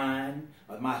 my grind,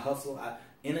 my hustle.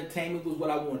 Entertainment was what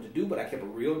I wanted to do, but I kept a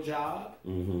real job.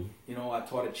 I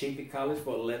taught at Chapin College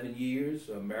for 11 years,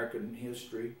 American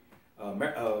history,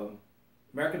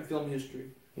 American film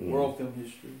history, world film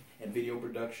history, and video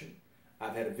production.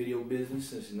 I've had a video business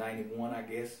since 91, I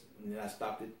guess, and then I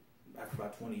stopped it after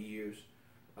about 20 years.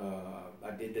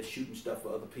 I did that shooting stuff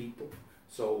for other people.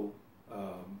 So,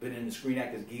 been in the Screen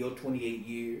Actors Guild 28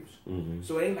 years.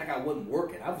 So it ain't like I wasn't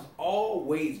working. I was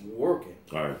always working.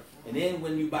 All right. And then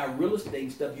when you buy real estate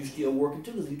and stuff, you still working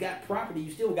too. Because you got property,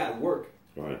 you still got to work.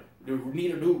 Right. You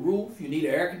need a new roof. You need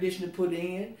an air conditioner put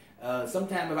in.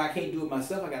 Sometimes if I can't do it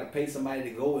myself, I got to pay somebody to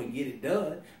go and get it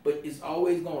done. But it's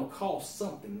always going to cost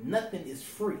something. Nothing is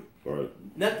free. Right.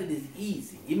 Nothing is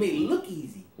easy. It may look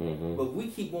easy, but we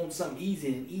keep wanting something easy,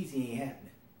 and easy ain't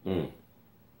happening.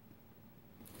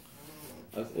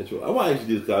 That's interesting. I want to ask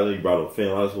you this because I know you brought up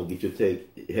film. I just want to get your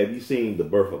take. Have you seen The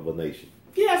Birth of a Nation?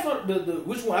 Yeah, I saw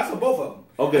which one? I saw both of them.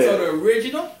 Okay. I saw the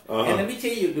original, and let me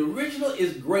tell you, the original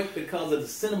is great because of the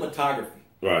cinematography.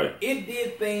 Right. It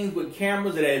did things with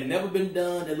cameras that had never been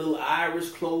done. The little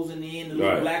iris closing in, the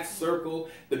little black circle,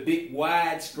 the big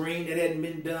wide screen that hadn't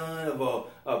been done of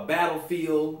a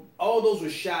battlefield. All those were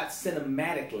shot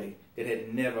cinematically that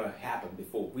had never happened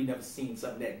before. We never seen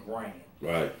something that grand.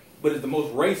 Right. But it's the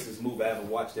most racist movie I ever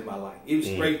watched in my life. It was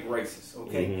straight racist,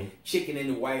 okay? Chicken in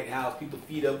the White House, people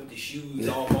feet up with the shoes,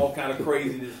 all kind of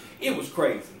craziness. It was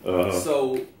crazy.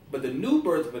 So, but the new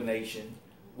Birth of a Nation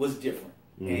was different.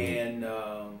 And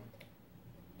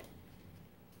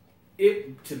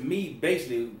it, to me,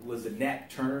 basically was a Nat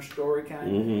Turner story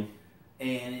kind of.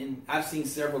 And I've seen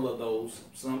several of those,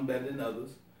 some better than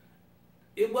others.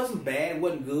 It wasn't bad, it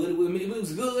wasn't good. It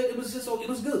was good. It was just, it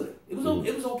was good. It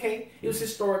was okay. It was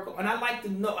historical, and I like to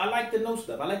know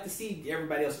stuff. I like to see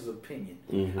everybody else's opinion.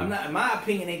 My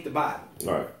opinion ain't the Bible.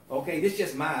 Right. Okay, this is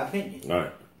just my opinion. Right.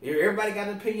 Everybody got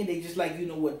an opinion. They just like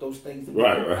those things.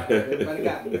 Right. Everybody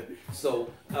got one.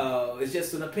 So it's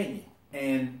just an opinion,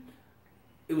 and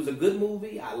it was a good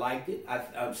movie. I liked it.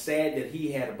 I'm sad that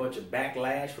he had a bunch of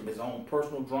backlash from his own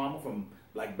personal drama from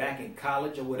like back in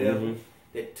college or whatever.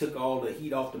 That took all the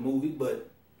heat off the movie,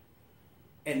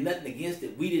 and nothing against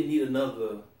it. We didn't need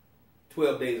another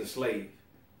 12 Days a Slave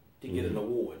to get an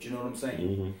award. You know what I'm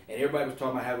saying? And everybody was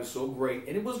talking about how it was so great,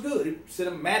 and it was good.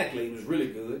 Cinematically, it was really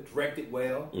good. Directed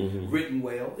well, written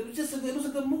well. It was just it was a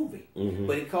good movie.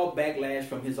 But it caught backlash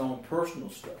from his own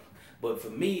personal stuff. But for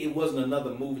me, it wasn't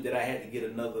another movie that I had to get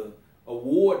another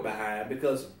award behind,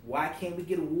 because why can't we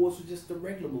get awards for just the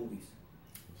regular movies?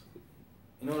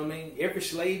 You know what I mean? Every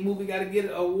slave movie got to get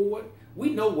an award. We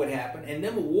know what happened, and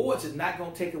them awards is not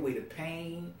going to take away the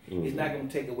pain. It's not going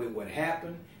to take away what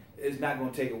happened. It's not going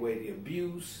to take away the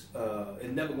abuse.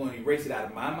 It's never going to erase it out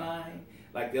of my mind.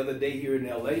 Like the other day here in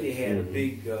L.A., they had a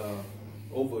big,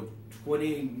 over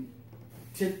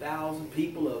 10,000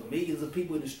 people, millions of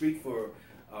people in the street for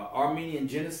Armenian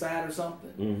genocide or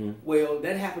something. Well,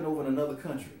 that happened over in another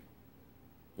country.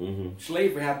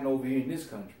 Slavery happened over here in this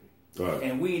country. Right.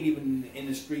 And we ain't even in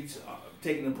the streets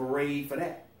taking a parade for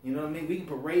that. You know what I mean? We can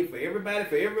parade for everybody,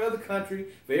 for every other country,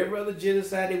 for every other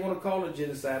genocide they want to call it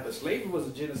genocide. But slavery was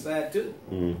a genocide too.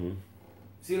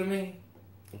 See what I mean?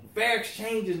 Fair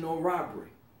exchange is no robbery.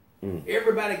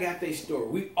 Everybody got their story.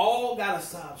 We all got a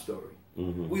sob story.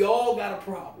 We all got a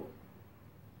problem.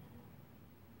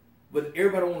 But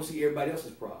everybody want to see everybody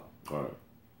else's problem. All right.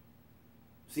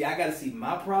 See, I got to see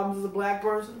my problems as a black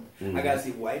person. I got to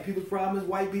see white people's problems as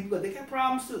white people, because they got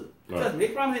problems too. Trust me,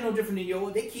 their problems ain't no different than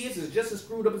yours. Their kids is just as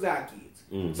screwed up as our kids.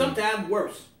 Sometimes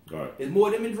worse. Right. There's more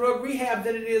of them in drug rehab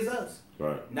than it is us.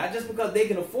 Right. Not just because they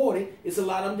can afford it. It's a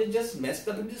lot of them that just messed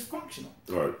up and dysfunctional.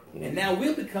 Right. And now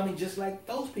we're becoming just like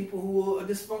those people who are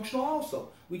dysfunctional also.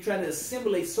 We try to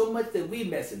assimilate so much that we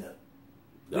messing up.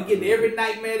 We getting every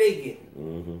nightmare they get.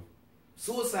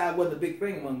 Suicide wasn't a big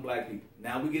thing among black people.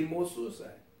 Now we're getting more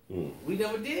suicide. We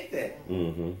never did that.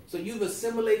 So you've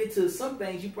assimilated to some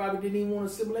things you probably didn't even want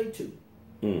to assimilate to.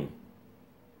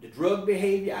 The drug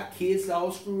behavior, our kids are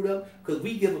all screwed up because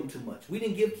we give them too much. We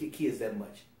didn't give kids that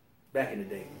much back in the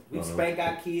day. We spank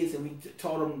our kids and we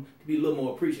taught them to be a little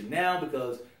more appreciative. Now,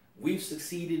 because we've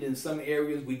succeeded in some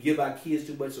areas, we give our kids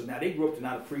too much. So now they grow up to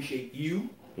not appreciate you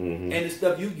and the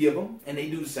stuff you give them. And they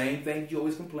do the same things you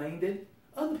always complained that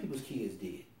other people's kids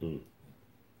did.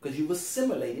 Because you've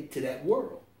assimilated to that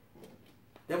world.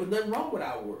 There was nothing wrong with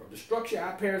our world. The structure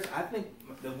our parents, I think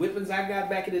the whippings I got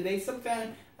back in the day,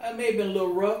 sometimes I may have been a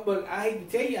little rough, but I hate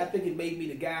to tell you, I think it made me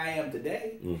the guy I am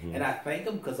today. And I thank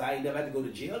them because I ain't never had to go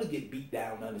to jail to get beat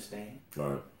down, understand?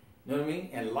 Right. You know what I mean?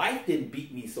 And life didn't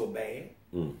beat me so bad.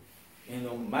 You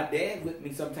know, my dad whipped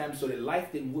me sometimes so that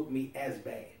life didn't whip me as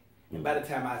bad. And by the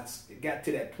time I got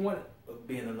to that point of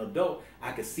being an adult,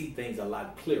 I could see things a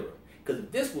lot clearer. Because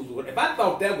if I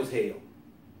thought that was hell,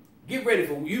 get ready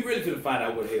for, you really finna find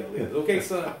out what hell is. Okay,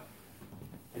 son?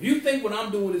 If you think what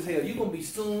I'm doing is hell, you're going to be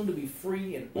soon to be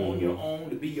free and on your own,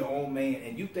 to be your own man,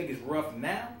 and you think it's rough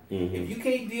now, if you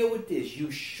can't deal with this, you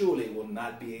surely will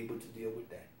not be able to deal with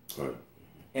that. Right.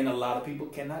 And a lot of people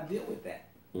cannot deal with that.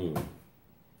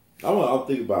 I'll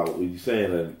think about what you're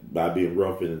saying about being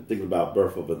rough and thinking about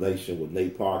Birth of a Nation with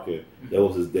Nate Parker. That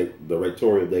was his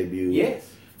directorial debut. Yes.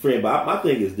 Friend, but my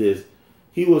thing is this.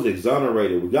 He was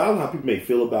exonerated. Regardless of how people may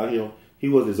feel about him, he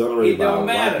was exonerated by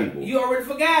white people. You already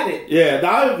forgot it. Yeah,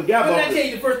 I forgot about it. I tell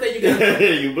you the first thing you got to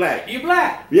remember. You black. You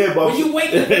black. Yeah, but when you wake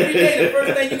up every day, the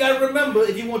first thing you got to remember,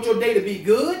 if you want your day to be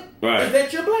good, is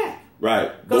that you're black.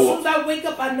 Right. Because as soon as I wake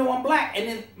up, I know I'm black. And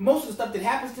then most of the stuff that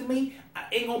happens to me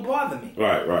ain't going to bother me.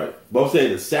 Right. But I'm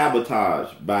saying the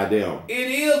sabotage by them. It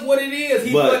is what it is.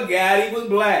 He forgot he was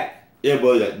black. Yeah,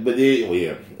 but then,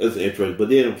 that's interesting. But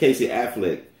then Casey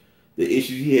Affleck, the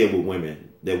issues he had with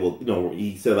women that were,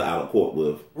 he settled out of court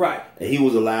with. Right. And he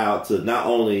was allowed to not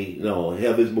only,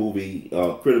 have his movie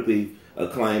critically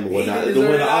acclaimed or whatnot, to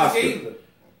win an Oscar.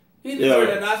 He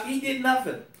deserved an Oscar. He did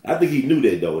nothing. I think he knew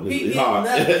that, though. He did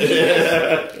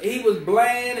nothing. He was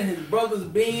bland and his brother's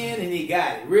Ben and he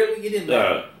got it. Really? He didn't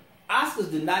matter. Oscars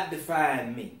did not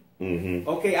define me.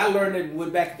 Okay, I learned that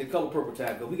went back to the Color Purple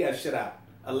time because we got to shut out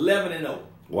 11-0.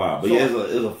 Wow, but it's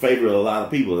a favorite of a lot of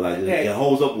people. Like it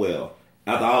holds up well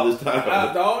after all this time.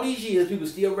 After all these years, people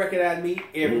still recognize me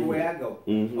everywhere I go.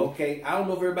 Okay, I don't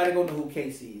know if everybody gonna know who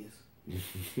Casey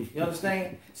is. You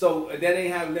understand? So that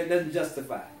doesn't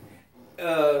justify.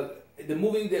 The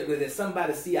movie that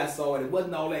somebody see, I saw it. It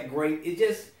wasn't all that great. It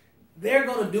just they're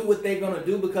gonna do what they're gonna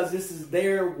do because this is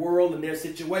their world and their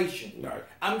situation. Right.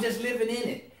 I'm just living in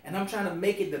it, and I'm trying to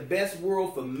make it the best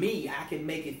world for me. I can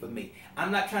make it for me.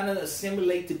 I'm not trying to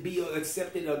assimilate to be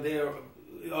accepted or they're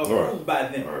approved by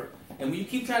them. Right. And when you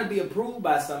keep trying to be approved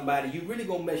by somebody, you really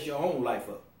gonna mess your own life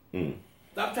up.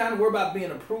 Stop trying to worry about being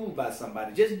approved by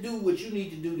somebody. Just do what you need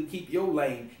to do to keep your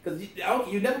lane, because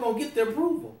you're never gonna get the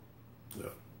approval. Yeah.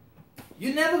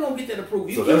 You're never going to get that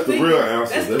approval. So that's the real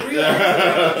answer. That's the real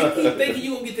answer. You keep thinking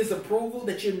you're going to get this approval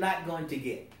that you're not going to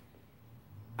get.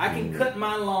 I can cut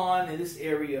my lawn in this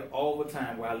area all the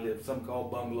time where I live. Some call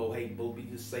Bungalow, hey, Booby,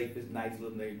 the safest, nice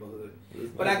little neighborhood.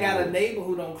 But I got a neighbor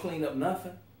who don't clean up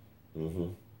nothing.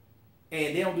 And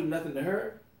they don't do nothing to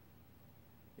her.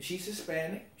 She's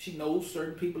Hispanic. She knows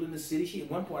certain people in the city.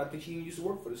 At one point, I think she even used to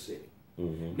work for the city.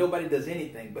 Nobody does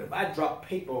anything. But if I drop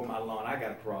paper on my lawn, I got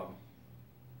a problem.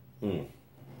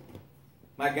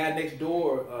 My guy next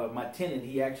door, my tenant,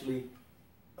 he actually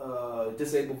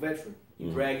disabled veteran. He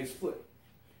dragged his foot.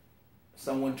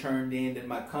 Someone turned in that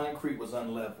my concrete was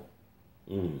unlevel.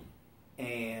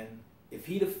 And if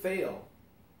he'd have fell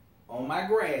on my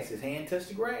grass, his hand touched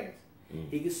the grass,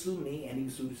 he could sue me and he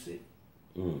could sue the city.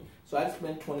 So I just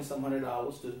spent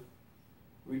 $2,700 to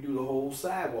redo the whole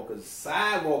sidewalk, because the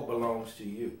sidewalk belongs to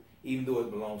you, even though it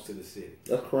belongs to the city.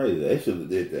 That's crazy. They should have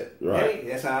did that. Right. Hey,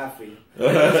 that's how I feel.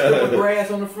 The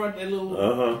grass on the front, that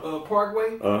little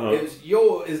parkway,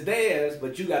 it's theirs,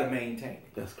 but you got to maintain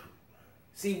it. That's crazy.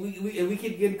 See, we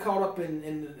keep getting caught up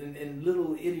in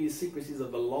little idiosyncrasies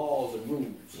of the laws and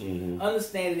rules.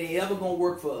 Understand it ain't ever going to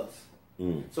work for us.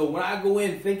 So when I go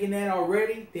in thinking that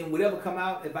already, then whatever come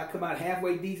out, if I come out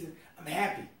halfway decent, I'm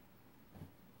happy.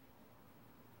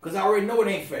 Because I already know it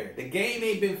ain't fair. The game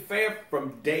ain't been fair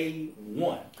from day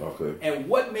one. Okay. And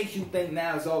what makes you think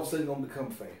now is all of a sudden going to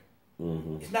become fair?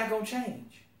 It's not going to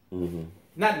change.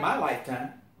 Not in my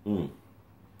lifetime.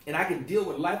 And I can deal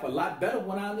with life a lot better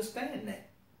when I understand that.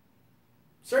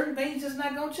 Certain things just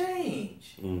not going to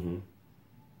change.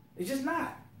 It's just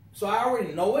not. So I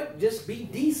already know it. Just be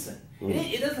decent. And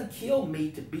it doesn't kill me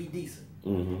to be decent.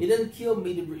 It doesn't kill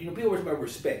me to, people worry about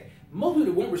respect. Most people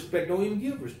that want respect don't even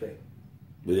give respect.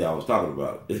 But yeah, I was talking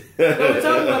about it.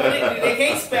 They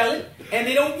can't spell it, and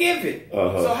they don't give it.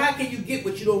 So how can you get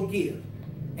what you don't give?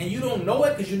 And you don't know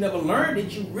it because you never learned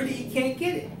it. You really can't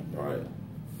get it. Right.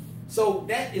 So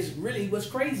that is really what's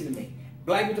crazy to me.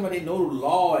 black people talking about they know the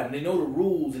law and they know the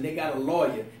rules and they got a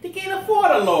lawyer. They can't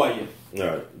afford a lawyer. All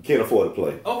right. Can't afford to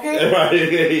play. Okay.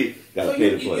 Right. So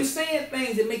you're saying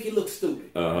things that make you look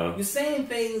stupid. You're saying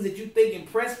things that you think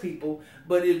impress people,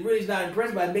 but it really is not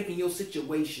impressed by making your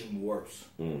situation worse.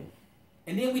 And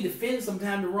then we defend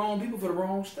sometimes the wrong people for the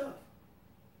wrong stuff.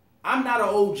 I'm not an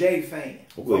OJ fan.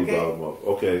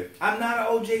 Okay. I'm not an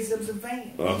OJ Simpson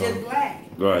fan. He's just black.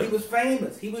 Right. He was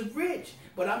famous. He was rich.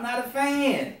 But I'm not a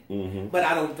fan. But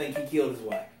I don't think he killed his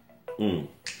wife.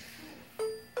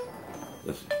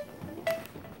 Listen.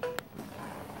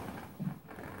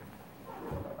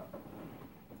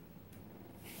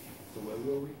 So where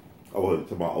were we? Oh,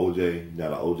 talking about OJ.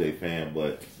 Not an OJ fan,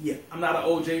 but yeah, I'm not an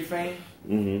OJ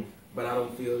fan. But I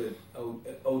don't feel that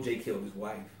OJ killed his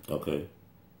wife. Okay.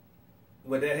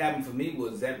 What that happened for me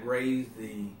was that raised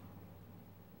the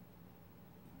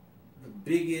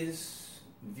biggest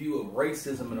view of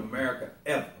racism in America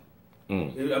ever. I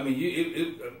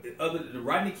mean,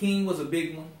 Rodney King was a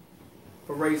big one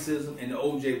for racism, and the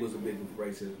OJ was a big one for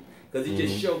racism because it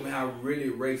just showed me how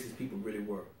really racist people really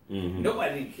were.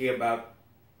 Nobody didn't care about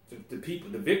the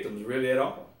people, the victims, really at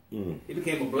all. It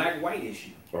became a black-white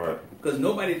issue. Right. Because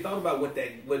nobody thought about what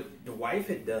the wife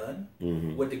had done,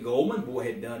 what the Goldman boy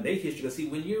had done, their history. Because see,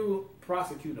 when you're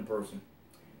prosecuting a person,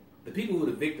 the people who are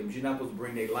the victims, you're not supposed to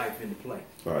bring their life into play.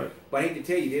 Right. But I hate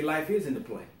to tell you, their life is into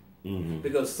play.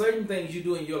 Because certain things you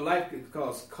do in your life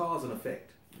cause and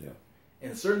effect. Yeah.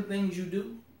 And certain things you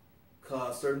do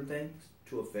cause certain things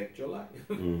to affect your life.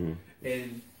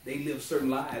 And they live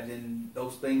certain lives, and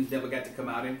those things never got to come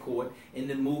out in court. In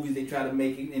the movies, they try to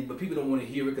make it, but people don't want to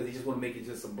hear it because they just want to make it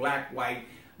just a black, white,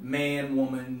 man,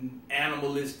 woman,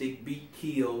 animalistic, beat,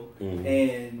 kill,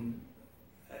 and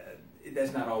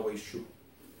that's not always true.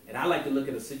 And I like to look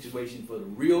at a situation for the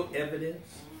real evidence,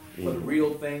 for the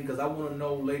real thing, because I want to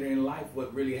know later in life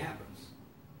what really happens.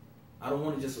 I don't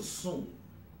want to just assume.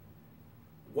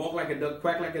 Walk like a duck,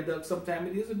 quack like a duck.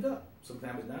 Sometimes it is a duck.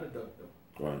 Sometimes it's not a duck,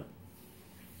 though. Right.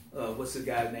 What's the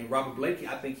guy's name? Robert Blake.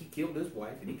 I think he killed his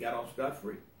wife and he got off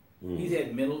scot-free. He's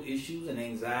had mental issues and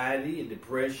anxiety and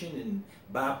depression and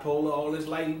bipolar all his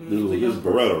life. This is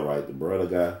Beretta, right? The Beretta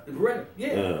guy? The Beretta,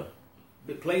 yeah.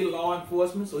 Played law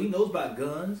enforcement, so he knows about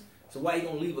guns. So why he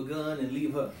gonna leave a gun and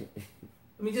leave her?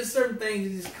 I mean, just certain things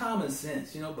is just common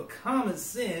sense, you know. But common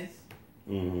sense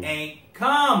ain't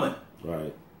common.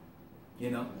 Right.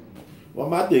 You know? Well,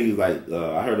 my thing is like,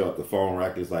 I heard about the phone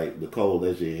records, like Nicole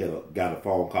actually got a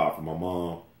phone call from my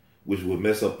mom, which would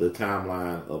mess up the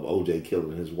timeline of OJ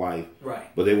killing his wife.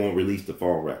 Right. But they won't release the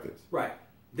phone records. Right.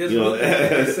 There's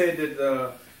they said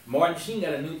that Martin Sheen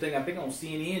got a new thing, I think on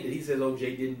CNN, that he says OJ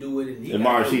didn't do it. And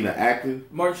Martin Sheen an actor?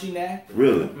 Martin Sheen an actor.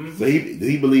 Really? So did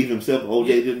he believe himself OJ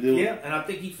didn't do it? Yeah, and I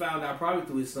think he found out probably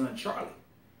through his son Charlie.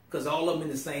 Because all of them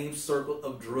in the same circle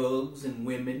of drugs and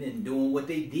women and doing what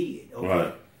they did. Okay?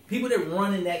 Right. People that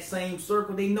run in that same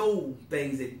circle, they know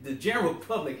things that the general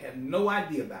public have no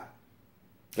idea about.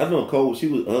 I know Cole. She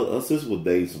was her sister was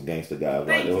dating some gangster guys,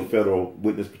 right? They were federal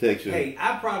witness protection. Hey,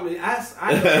 I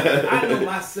know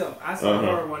myself. I saw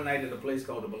her one night at a place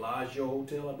called the Bellagio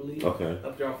Hotel, I believe. Okay.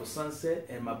 Up there off of Sunset,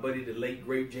 and my buddy, the late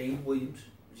great James Williams,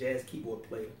 jazz keyboard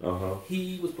player.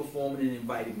 He was performing and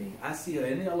invited me. I see her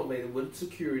in the elevator with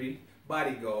security,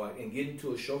 bodyguard, and get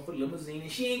into a chauffeur limousine,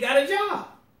 and she ain't got a job.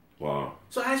 Wow.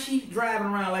 So how she driving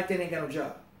around like that ain't got no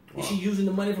job? Wow. Is she using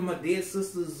the money from her dead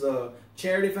sister's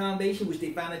charity foundation, which they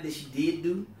found out that she did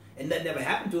do, and that never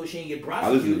happened to her? She ain't get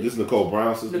prosecuted. This is Nicole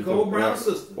Brown's sister? Nicole Brown's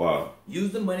sister. Wow.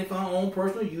 Used the money for her own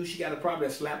personal use. She got probably a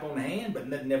slap on the hand, but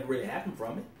nothing never really happened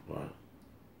from it. Right.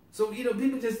 So, you know,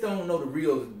 people just don't know the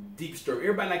real deep story.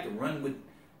 Everybody like to run with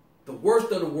the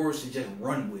worst of the worst and just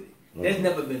run with it. That's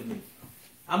never been me.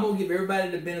 I'm going to give everybody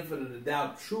the benefit of the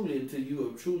doubt truly until you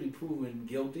are truly proven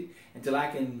guilty, until I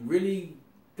can really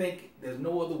think there's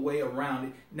no other way around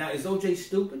it. Now, is OJ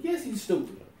stupid? Yes, he's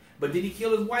stupid. But did he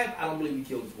kill his wife? I don't believe he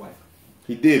killed his wife.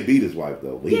 He did beat his wife,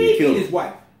 though. But he didn't kill his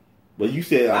wife. But you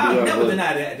said... I'll never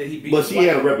deny that he beat his wife. But she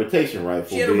had a reputation, right?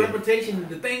 She had a reputation.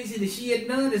 The things that she had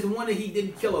done is the one that he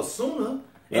didn't kill her sooner.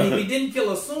 And if he didn't kill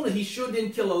her sooner, he sure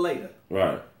didn't kill her later.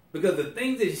 Right. Because the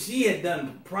things that she had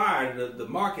done prior to the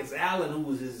Marcus Allen, who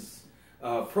was his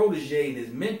protege and his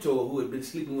mentor, who had been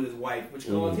sleeping with his wife, which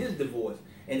caused his divorce,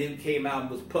 and then came out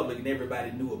and was public and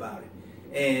everybody knew about it.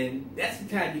 And that's the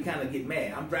time you kind of get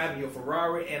mad. I'm driving your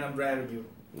Ferrari and I'm driving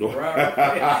your Ferrari.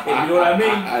 You know what I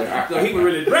mean? So he was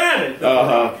really driving.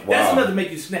 That's enough to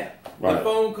make you snap. Right. The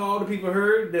phone call the people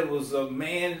heard, there was a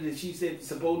man that she said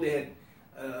supposedly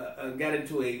had got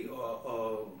into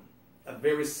a a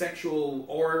very sexual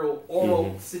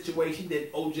oral situation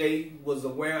that OJ was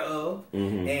aware of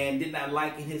and did not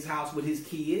like in his house with his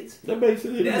kids. That makes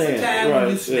it. That's a time when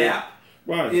you snap.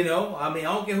 Right. You know, I mean,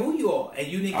 I don't care who you are, and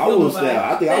you didn't I kill would nobody.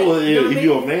 snap. I think I would. If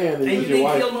you're a man, and you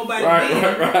didn't kill nobody.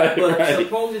 Right. But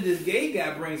supposedly this gay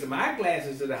guy brings some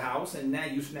eyeglasses to the house, and now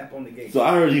you snap on the gay. So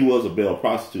I heard he was a bail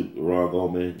prostitute, Ron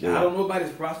Goldman. Yeah. I don't know about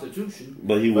his prostitution,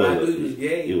 but I knew he was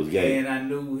gay. He was gay, and I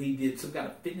knew he did some kind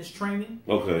of fitness training.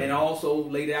 Okay. And also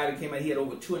later out, it came out he had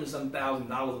over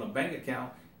 $200,000 in a bank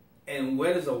account. And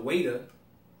where does a waiter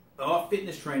or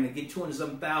fitness trainer get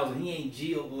 $200,000? He ain't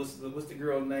Jill. What's the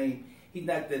girl's name? He's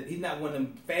not one of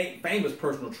them famous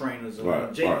personal trainers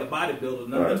or Jake the bodybuilder,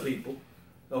 none of them people.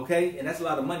 Okay? And that's a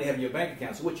lot of money to have in your bank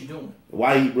account. So what you doing?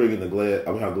 Why are you bringing her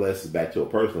glasses back to a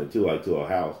person too, like to a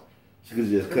house? She could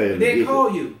just cut it. They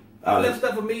call you. I've left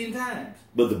stuff 1,000,000 times.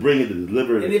 But to bring it to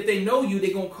deliver it. And if they know you,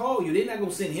 they're going to call you. They're not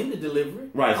going to send him to deliver it.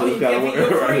 Right. So it's kind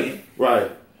of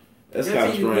right. That's kind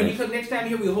of strange. When you come next time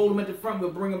here, we'll hold them at the front.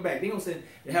 We'll bring them back. They're going to say,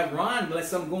 they have Ron let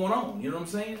something going on. You know what I'm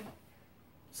saying?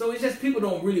 So it's just people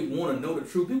don't really want to know the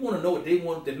truth. People want to know what they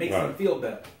want that makes them feel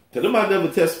better. Because they might never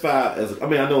testify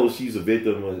I know she's a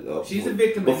victim. She's a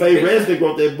victim. But Faye Resnick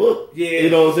wrote that book. Yeah. You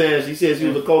know what I'm saying? She said she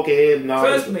was a cokehead and all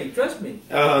Trust me.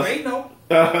 They know.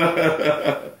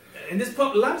 And a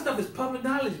lot of stuff is public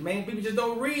knowledge, man. People just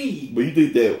don't read. But you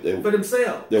think that for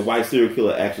themselves. That white serial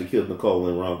killer actually killed Nicole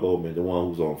and Ron Goldman, the one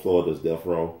who's on Florida's death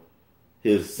row?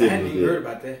 His siblings. I hadn't even heard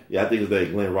about that. Yeah, I think his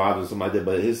name Glenn Rogers or something like that.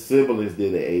 But his siblings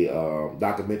did a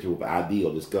documentary with ID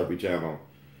on Discovery Channel,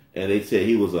 and they said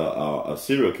he was a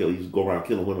serial killer. He used to go around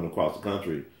killing women across the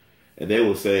country, and they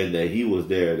were saying that he was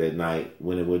there that night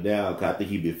when it went down. Cause I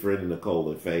think he befriended Nicole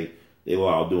and Faye. They were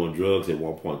all doing drugs at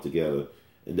one point together,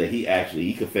 and that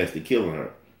he confessed to killing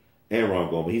her and Ron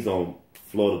Goldman. He's on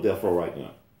Florida death row right now.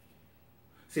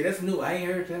 See, that's new. I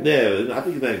ain't heard that. Yeah, I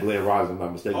think his name Glenn Rogers, if I'm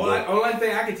not mistaken. Only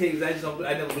thing I can tell you is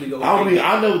I never believe OJ.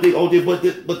 I never think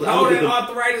OJ, but all that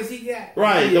arthritis he got.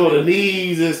 Right, the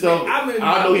knees and stuff.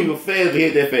 I know he was fast, but he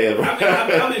hit that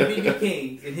fast. I'm in B.B.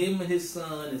 King's, and him and his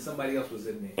son and somebody else was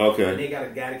in there. Okay. And they got a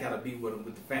guy that kind of be with him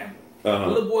with the family. The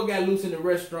little boy got loose in the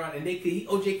restaurant, and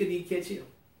OJ couldn't even catch him.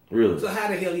 Really? So how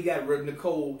the hell he got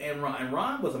Nicole and Ron? And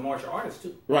Ron was a martial artist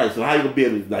too. Right. So how you gonna be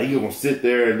able to, like, you gonna sit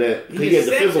there and that he had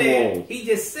the physical wounds? He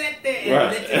just sat there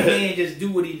and let the man just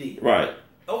do what he did. Right.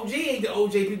 OJ ain't the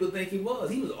OJ people think he was.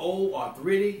 He was old,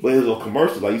 arthritic. But it was a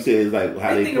commercial, like you said. It's like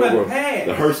how they program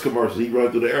the Hearst commercial. He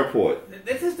run through the airport.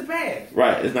 That's just the past.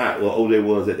 Right. It's not what OJ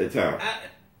was at that time.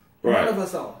 None of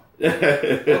us are.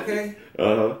 Okay.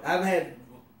 Uh-huh.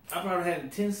 I've probably had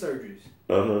 10 surgeries.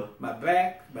 Uh-huh. My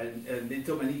back, they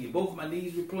told me both of my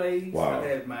knees replaced. Wow. I've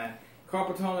had my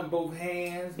carpal tunnel in both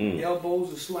hands.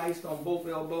 Elbows are sliced on both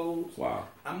elbows. Wow.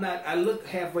 I look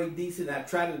halfway decent. I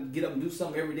try to get up and do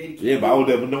something every day to keep but I would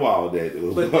never know all that.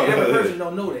 But the average person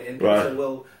don't know that. And people say,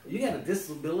 well, you got a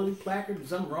disability placard,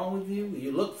 something wrong with you?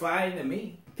 You look fine to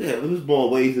me. Yeah, there's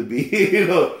more ways to be. Think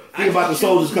about the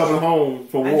soldiers coming home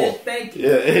from war. Just thank you.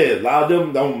 Yeah, a lot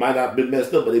of them might not have been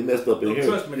messed up, but they messed up in here.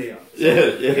 Trust me, they are. So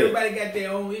everybody got their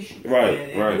own issues. Right,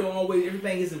 and you don't always,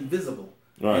 everything is invisible.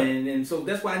 Right. And so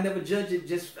that's why I never judge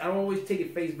it. I don't always take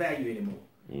it face value anymore.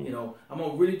 You know, I'm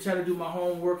going to really try to do my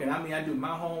homework. And I do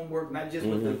my homework, not just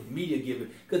what the media give it.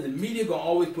 Because the media going to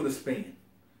always put a spin.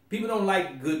 People don't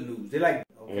like good news. They like,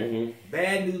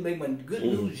 bad news make money. Good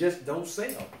news just don't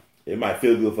sell. It might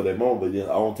feel good for that moment, but then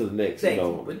on to the next. And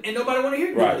nobody want to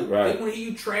hear good news. Right. They want to hear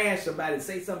you trash somebody,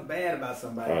 say something bad about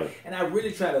somebody. Right. And I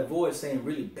really try to avoid saying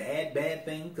really bad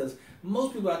things because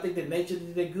most people, I think that nature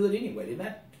they're good anyway. They're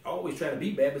not always trying to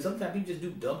be bad, but sometimes people just do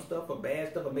dumb stuff or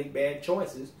bad stuff or make bad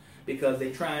choices because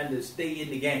they're trying to stay in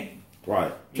the game.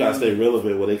 Right. Try to stay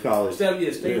relevant, what they call it.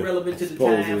 Stay relevant to the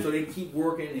time so they keep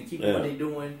working and keep what they're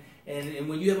doing. And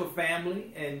when you have a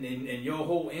family and your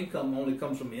whole income only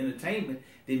comes from entertainment,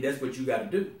 then that's what you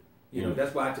got to do. You know,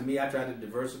 that's why to me I try to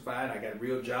diversify. And I got a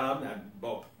real job and I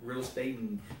bought real estate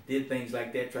and did things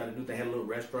like that. Tried to do. I had a little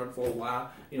restaurant for a while.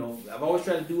 You know, I've always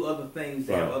tried to do other things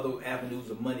that have other avenues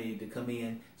of money to come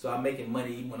in. So I'm making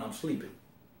money even when I'm sleeping.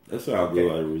 That's how I go.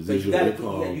 Like residual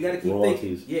income. You got to keep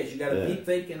royalties. thinking. Yes, you got to keep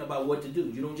thinking about what to do.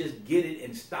 You don't just get it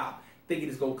and stop thinking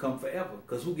it's gonna come forever.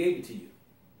 Because who gave it to you?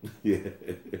 Yeah.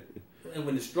 And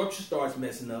when the structure starts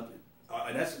messing up,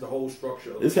 and that's the whole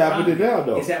structure. It's happening now,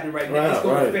 though. It's happening right now. It's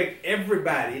going to affect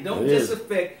everybody. It don't just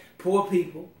affect poor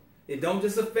people. It don't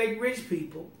just affect rich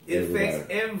people. It affects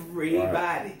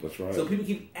everybody. Right. That's right. So people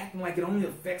keep acting like it only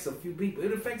affects a few people.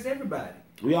 It affects everybody.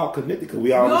 We all connected because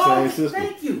we all in the same system.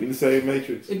 Thank you. We in the same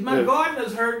matrix. If my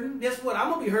gardener's hurting, guess what? I'm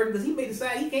going to be hurting because he may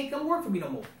decide he can't come work for me no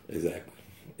more. Exactly.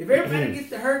 If everybody gets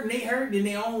to hurt and they hurt in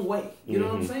their own way, you know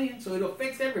what I'm saying? So it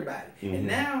affects everybody. And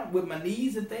now with my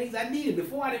knees and things, I need it.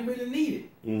 Before I didn't really need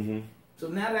it. So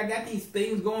now that I got these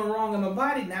things going wrong in my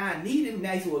body, now I need it.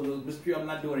 Now he said, well, Mr. Pugh, I'm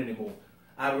not doing it anymore.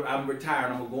 I'm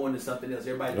retired. I'm going to go into something else.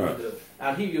 Everybody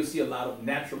out here you'll see a lot of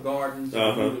natural gardens,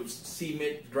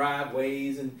 cement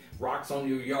driveways and rocks on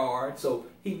your yard. So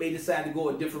he may decide to go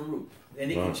a different route.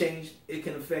 And it can change, it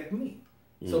can affect me.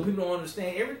 So people don't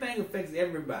understand. Everything affects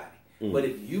everybody. But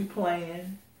if you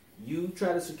plan, you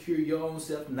try to secure your own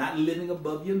self, not living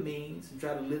above your means, and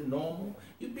try to live normal,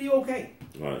 you'll be okay.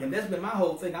 Right. And that's been my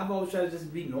whole thing. I've always tried to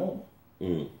just be normal.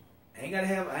 I ain't never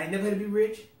had to be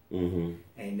rich. I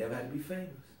ain't never had to be famous.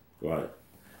 Right.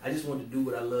 I just wanted to do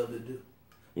what I love to do,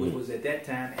 which was at that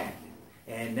time acting.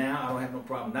 And now I don't have no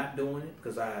problem not doing it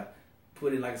because I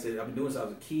put in, like I said, I've been doing it since I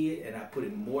was a kid, and I put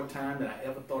in more time than I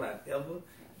ever thought I'd ever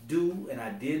do, and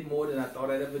I did more than I thought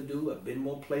I'd ever do. I've been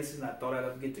more places than I thought I'd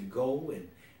ever get to go, and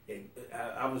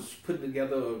I was putting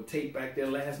together a tape back there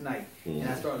last night, and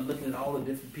I started looking at all the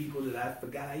different people that I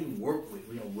forgot I even worked with.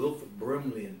 You know, Wilford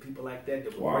Brimley and people like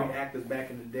that were great actors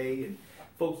back in the day, and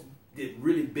folks did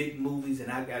really big movies,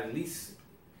 and I got at least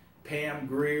Pam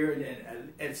Grier,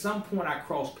 and at some point I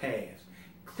crossed paths.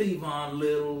 Cleavon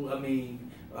Little, I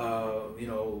mean, you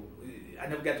know, I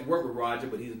never got to work with Roger,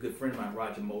 but he's a good friend of mine,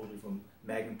 Roger Mosley from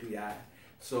Magnum P.I.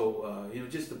 So, you know,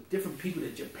 just the different people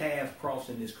that your paths crossed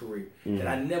in this career that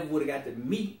I never would have got to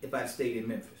meet if I stayed in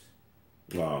Memphis.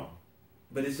 Wow.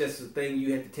 But it's just a thing,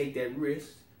 you have to take that risk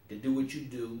to do what you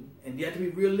do. And you have to be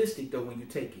realistic, though, when you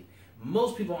take it.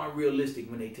 Most people aren't realistic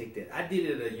when they take that. I did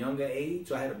it at a younger age,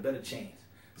 so I had a better chance.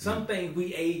 Some things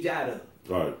we age out of.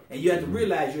 Right. And you have to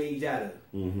realize you age out of it.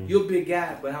 You're a big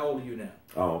guy, but how old are you now?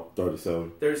 Oh,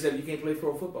 37. 37, you can't play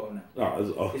pro football now.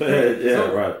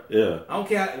 Yeah, right, yeah. I don't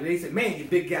care. They say, man, you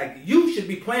big guy. You should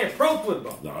be playing pro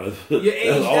football. No, you're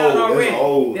aged out already. That's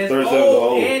old. That's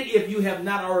old. And if you have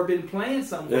not already been playing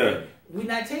somewhere, we're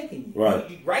not taking you.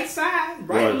 Right. Right side,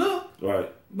 right look. Right.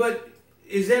 But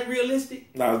is that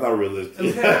realistic? No, it's not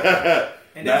realistic. Okay.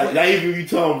 Not even if you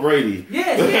Tom Brady.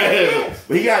 Yes.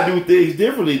 But he got to do things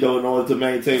differently, though, in order to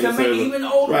maintain the service. Even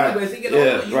older people, as they get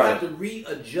older, you have to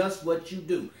readjust what you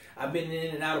do. I've been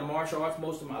in and out of martial arts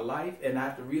most of my life, and I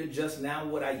have to readjust now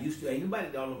what I used to. Ain't nobody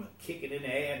don't kick it in the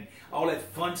air and all that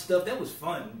fun stuff. That was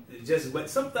fun. But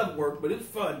some stuff worked, but it was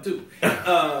fun, too. You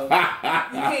can't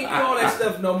do all that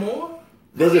stuff no more.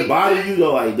 Does it bother you,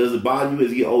 though? Like, does it bother you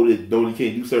as you get older, though you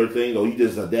can't do certain things, or you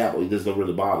just adapt, or you just don't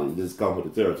really bother you? Just come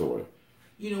with the territory?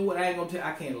 You know what? I ain't gonna tell.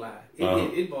 I can't lie.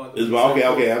 It bothers me.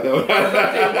 Okay. I know. One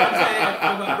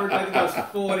time, for my birthday, I think I was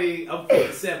 40. I'm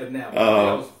 57 now.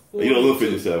 I was 42. You're a little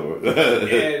 57.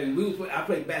 And I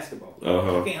played basketball.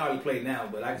 I can't hardly play now,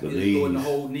 but I can just go in the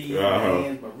whole knee, my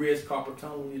hands, my wrist, carpal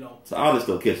tunnel. You know. So all this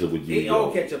stuff catch up with you. They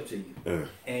all catch up to you.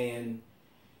 And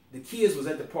the kids was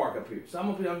at the park up here, so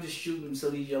I'm just shooting. So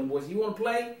these young boys, you want to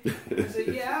play? I said,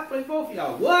 yeah, I'll play both of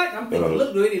y'all. What? I'm thinking,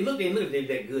 look good. They look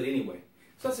that good anyway.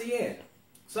 So I said, yeah.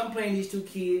 So I'm playing these two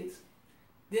kids.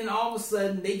 Then all of a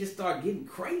sudden, they just start getting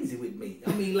crazy with me.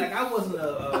 I mean, like I wasn't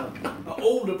an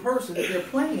older person that they're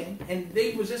playing, and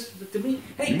they was just to me,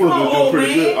 hey, come on, old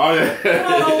man,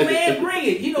 come on, old man, bring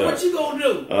it. You know what you gonna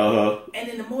do? And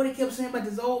then the more they kept saying about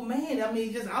this old man, I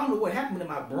mean, I don't know what happened in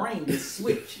my brain. This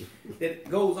switch that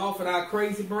goes off in our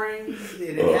crazy brains,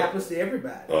 and it happens to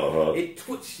everybody. It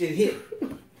twitched, it hit,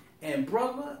 and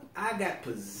brother, I got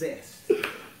possessed.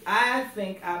 I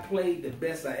think I played the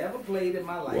best I ever played in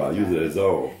my life. Wow, you did his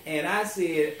own. And I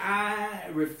said, I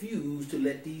refuse to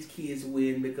let these kids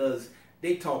win because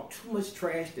they talk too much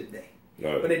trash today.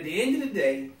 Right. But at the end of the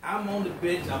day, I'm on the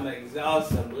bench, I'm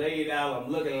exhausted, I'm laid out,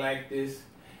 I'm looking like this.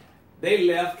 They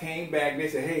left, came back, they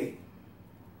said, hey,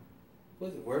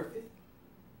 was it worth it?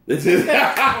 This is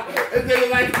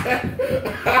like that.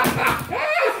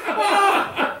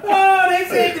 Oh, they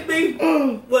said to me,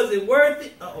 was it worth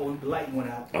it? Uh-oh, the light went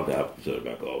out. Okay, I'll shut it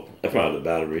back off. That's probably the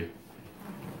battery.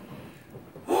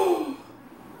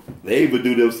 They even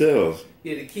do themselves.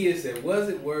 Yeah, the kids said, was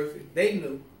it worth it? They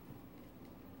knew.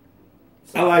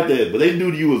 So, I like that, but they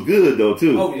knew you was good, though,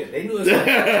 too. Oh, yeah, they knew it was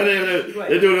good.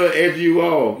 They knew to edge you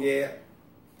on. Yeah.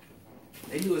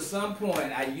 They knew at some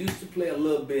point I used to play a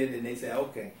little bit, and they said,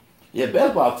 okay. Yeah,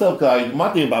 basketball tough, cause my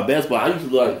thing about basketball, I used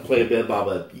to like play basketball,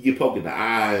 but you get poked in the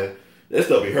eye, that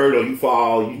stuff be hurt on you,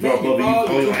 fall, you drop over, you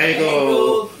on your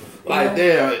ankle, like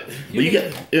that. But you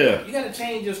got to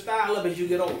change your style up as you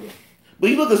get older. But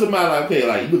you look at somebody like, okay,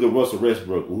 like you look at Russell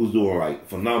Westbrook, who's doing like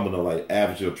phenomenal, like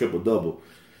averaging a triple double.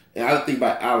 And I think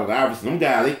about Allen Iverson, them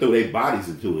guys, they throw their bodies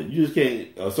into it. You just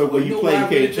can't. So when you play, you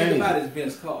can't change. About is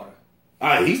Vince Carter.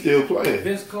 He's still playing.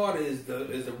 Vince Carter is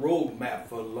the roadmap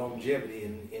for longevity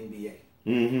in the NBA.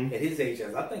 Mm-hmm. At his age,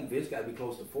 I think Vince got to be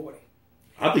close to 40.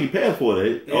 I think he passed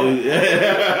 40. Yeah. Oh,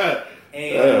 yeah.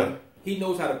 And he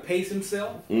knows how to pace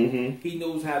himself. Mm-hmm. He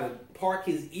knows how to park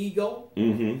his ego.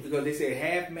 Mm-hmm. Because they say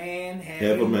half man,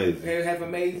 half amazing. Half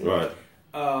amazing. Right.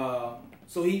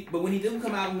 But when he doesn't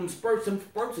come out in them spurts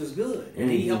is good.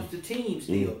 And he helps the team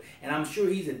still. Mm-hmm. And I'm sure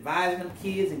he's advising them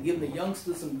kids and giving the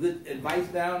youngsters some good advice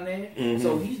down there. Mm-hmm.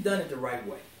 So he's done it the right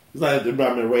way. It's like the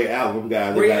Ray.Allen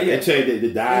guys. They changed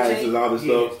the diets and all this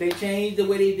stuff. They changed the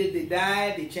way they did the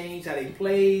diet. They changed how they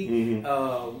played.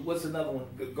 Mm-hmm. What's another one?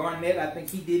 Garnett, I think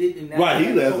he did it. And Right,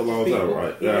 he lasted a long time,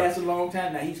 right. He lasted a long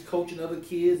time. Now he's coaching other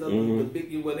kids. The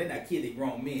big, well, they're not kids, they're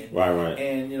grown men. Right.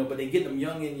 And, but they get them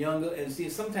younger and younger. And see,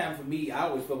 sometimes for me, I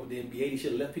always felt with the NBA, they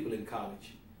should have left people in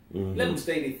college. Mm-hmm. Let them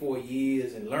stay there 4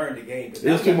 years and learn the game.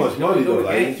 It's too much money, though.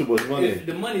 It's too much money.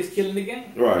 The money is killing the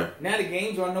game. Right. Now the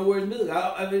games are nowhere near.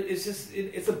 It's just,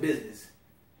 it's a business.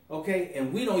 Okay?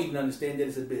 And we don't even understand that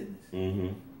it's a business.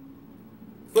 Mm-hmm.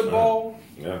 Football,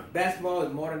 basketball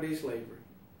is modern day slavery.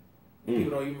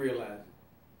 People don't even realize it.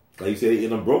 Like you said,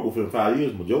 in broke within 5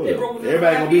 years, majority.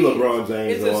 Everybody gonna be LeBron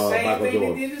James or Michael Jordan. It's the same thing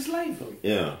they did in slavery.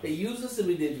 Yeah. They used us and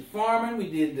we did the farming,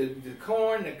 we did the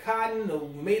corn, the cotton,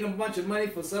 we made them a bunch of money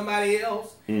for somebody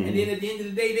else, and then at the end of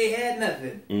the day they had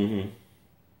nothing. Mm-hmm.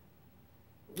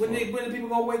 When are people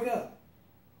gonna wake up?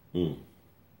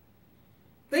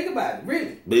 Think about it,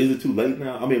 really. But is it too late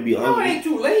now? I mean, no, it ain't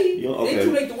too late. Okay. It ain't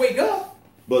too late to wake up.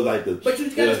 But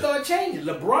you gotta start changing.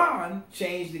 LeBron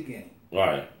changed the game.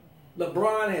 Right.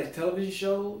 LeBron has television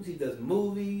shows. He does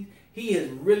movies. He has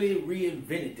really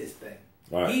reinvented this thing.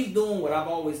 Right. He's doing what I've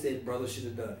always said brothers should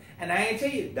have done. And I ain't tell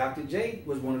you, Dr. J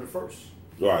was one of the first.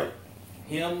 Right.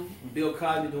 Him, Bill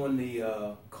Cosby doing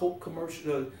the Coke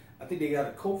commercial. I think they got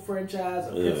a Coke franchise,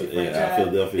 a Pepsi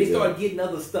franchise. They started getting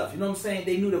other stuff. You know what I'm saying?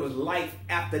 They knew there was life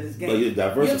after this game. But you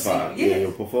diversified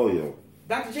your portfolio.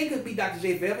 Dr. J could be Dr.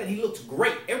 J forever, and he looks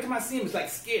great. Every time I see him, it's like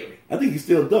scary. I think he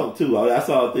still dunk too. I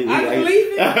saw a thing. I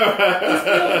believe it. He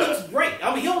still looks great.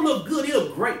 I mean, he don't look good. He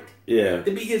look great. Yeah.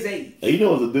 To be his age. And you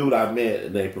know, there's a dude I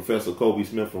met named Professor Kobe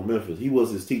Smith from Memphis. He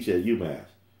was his teacher at UMass.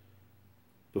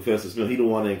 Professor Smith, he the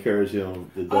one to encourage him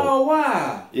to go. Oh,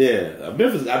 wow. Yeah.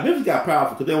 Memphis got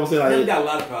powerful because they don't say like They got a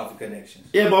lot of powerful connections.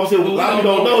 Yeah, but I'm saying a lot of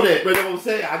people don't know that. But they don't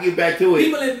say. I get back to it.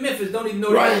 People in Memphis don't even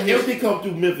know right, that. Everything comes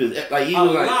through Memphis. Like even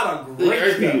a lot of great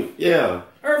stuff. People. Yeah.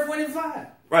 Earth, Wind and Fire.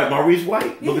 Right, Maurice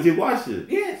White. Booker T. Washington.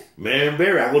 Yes. Marion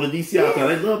Barry. I go to DC all the time.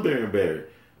 They love Marion Barry.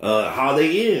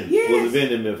 Holiday Inn was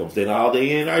invented in Memphis. I'm staying at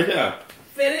Holiday Inn right now.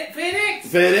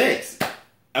 FedEx.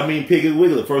 I mean, Piggly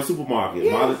Wiggly, first supermarket.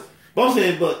 Yes. But I'm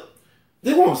saying,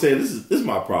 this is what I'm saying. This is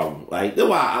my problem. Like, that's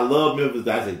why I love Memphis.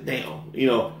 I say, damn,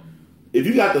 if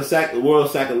you got the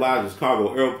world's second largest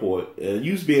cargo airport, and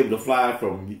you used to be able to fly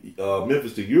from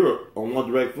Memphis to Europe on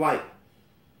one direct flight,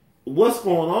 what's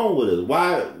going on with it?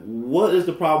 What is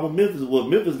the problem with Memphis? Well,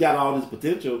 Memphis got all this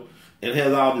potential and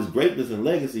has all this greatness and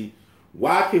legacy.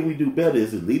 Why can't we do better?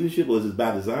 Is it leadership or is it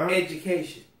by design?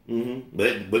 Education. Mm-hmm.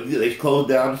 But they closed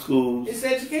down the schools. It's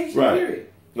education, right. Period.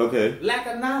 Okay. Lack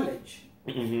of knowledge.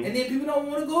 Mm-hmm. And then people don't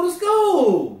want to go to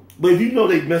school. But if you know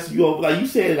they messing you over, like you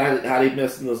said how they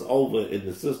messing us over in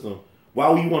the system, why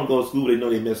would you want to go to school? They know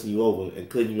they messing you over and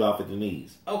cutting you off at the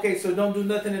knees. Okay, so don't do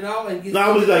nothing at all and get. No,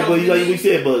 I was like we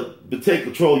said, but take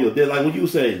control of your debt. Like what you were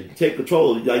saying, take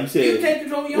control. Like you said, you take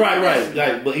control of your right.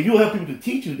 Like, but if you have people to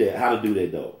teach you that, how to do that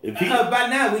though. If by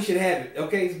now we should have it.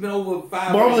 Okay, it's been over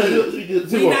 5 years.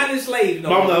 We're not enslaved no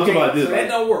more. I'm talking about this. So that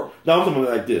don't work. No, I'm talking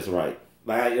about like this, right?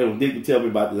 Like Nick would tell me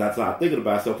about this. That's how I'm thinking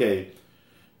about it. So, okay,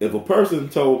 if a person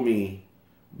told me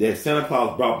that Santa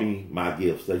Claus brought me my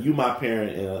gifts, like you my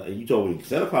parent, and you told me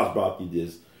Santa Claus brought you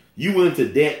this, you went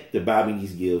into debt to buy me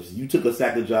these gifts, you took a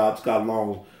sack of jobs, got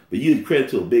along, but you did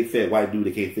credit to a big fat white dude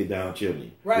that can't fit down a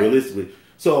chimney. Right. Realistically.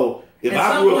 So if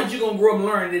at some point you're gonna grow up and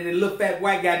learn that the little fat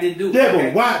white guy didn't do it. Yeah, okay?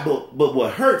 but why? But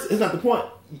what hurts? It's not the point.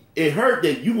 It hurt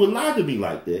that you would lie to me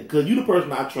like that because you the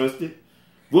person I trusted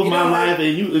with my life,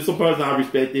 and you is some person I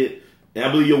respected, and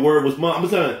I believe your word was mine. I'm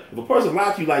saying if a person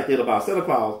lied to you like that about Santa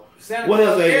Claus, what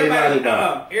else they lied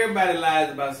about? Everybody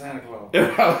lies about Santa Claus.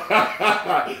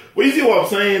 Well, you see what I'm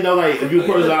saying though? Like if you're a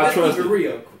person I trust, keep it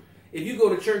real. If you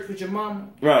go to church with your mama,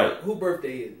 right? Whose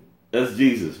birthday is it? That's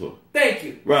Jesus. Thank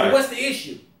you. Right. So what's the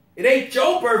issue? It ain't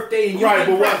your birthday, and you right?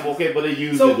 But what? Okay, but they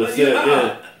use it to say,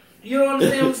 yeah. You don't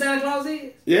understand what Santa Claus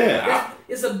is? Yeah.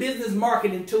 It's a business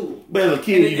marketing tool. But as a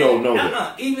kid, you don't know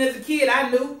that. Even as a kid, I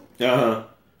knew.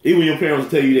 Even when your parents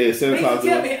tell you that Santa Claus.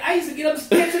 I used to get up and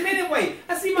sketch him anyway.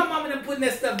 I see my mama them putting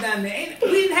that stuff down there.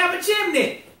 We didn't have a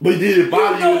chimney. But did it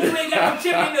bother you? You know you ain't got no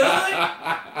chimney in the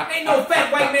hood. Ain't no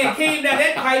fat white man came down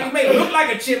that pipe and made it look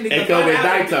like a chimney. And come at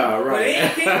nighttime, right? But they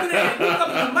ain't came through that. You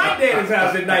come to my daddy's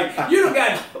house at night. You done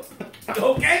got...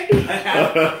 Okay?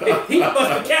 He must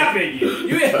have captured you.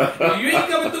 You ain't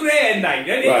coming through there at night.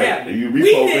 That ain't happening. We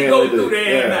didn't go through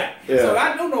there at night. Yeah. So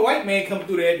I know no white man come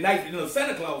through there at night in a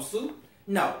Santa Claus suit.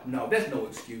 No, that's no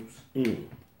excuse.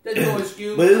 There's no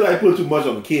excuse. But it's like put too much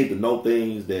on the kid to know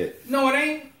things that... No,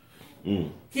 it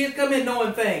ain't. Kids come in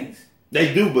knowing things.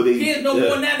 They do, but kids know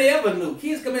more than they ever knew.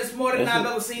 Kids come in smarter than I've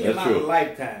ever seen in my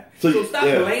lifetime. So stop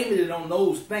blaming it on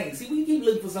those things. See, we keep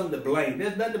looking for something to blame.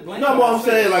 There's nothing to blame. No, but I'm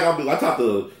saying, like, I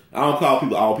don't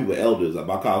call all people elders. I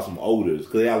call some elders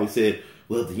because they always said,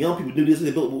 well, the young people do this,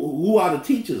 but who are the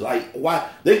teachers? Like, why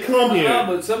they come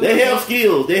here? They have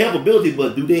skills, they have ability,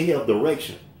 but do they have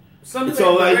direction? Some of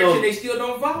direction, they still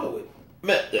don't follow it.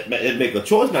 Make a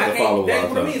choice not to follow. That's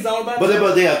what I mean. It's all about.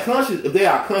 But they are conscious. If they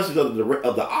are conscious of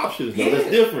the options, though, that's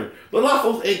different. But a lot of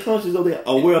folks ain't conscious of their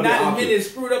aware of the options. Not a minute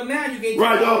it's screwed up now. You can't.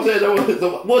 Right. I'm saying.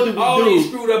 So what do we all do? These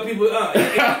screwed up people.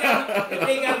 If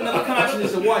they got enough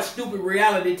consciousness to watch stupid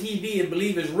reality TV and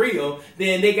believe it's real,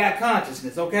 then they got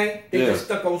consciousness. Okay. They just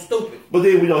stuck on stupid. But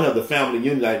then we don't have the family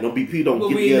unity. Like no BP don't get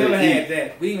together. We never had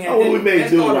that. We didn't have that. We may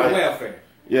do right. Welfare.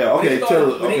 Yeah, okay,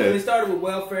 when they started with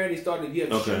welfare, they started, if you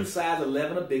have shoe size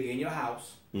 11 or bigger in your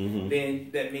house, then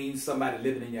that means somebody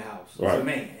living in your house. Right. It's a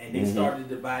man. And they started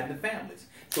dividing the families.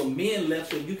 So men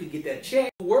left so you could get that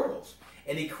check for worlds.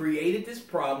 And it created this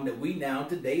problem that we now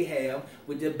today have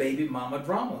with the baby mama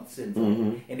drama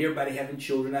syndrome. And everybody having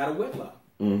children out of wedlock.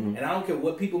 And I don't care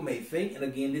what people may think. And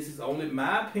again, this is only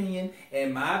my opinion.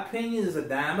 And my opinion is a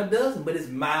dime a dozen, but it's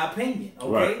my opinion.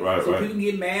 Okay? Right, so people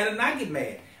get mad or not get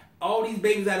mad. All these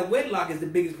babies out of wedlock is the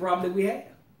biggest problem that we have.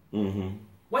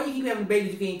 Why you keep having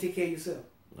babies you can't take care of yourself?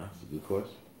 That's a good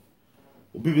question.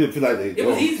 Well, people feel like it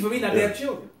was easy for me not to have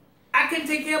children. I couldn't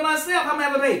take care of myself. I'm gonna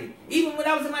have a baby. Even when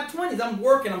I was in my 20s, I'm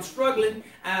working, I'm struggling.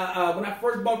 When I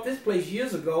first bought this place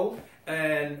years ago,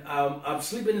 and I'm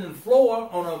sleeping in the floor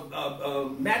on a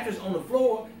mattress on the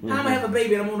floor. How am I gonna have a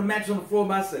baby and I'm on a mattress on the floor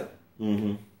myself?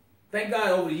 Thank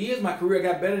God over the years my career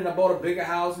got better and I bought a bigger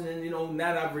house and then,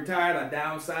 now that I've retired, I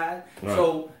downsized. Right.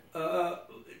 So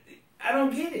I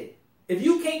don't get it. If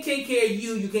you can't take care of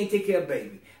you can't take care of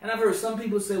baby. And I've heard some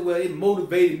people say, well, it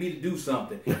motivated me to do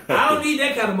something. I don't need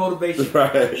that kind of motivation.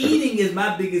 Right. Eating is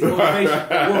my biggest motivation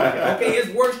for working. Okay, it's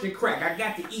worse than crack. I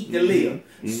got to eat to live.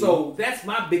 So that's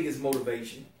my biggest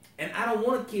motivation. And I don't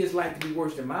want a kid's life to be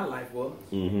worse than my life was.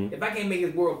 If I can't make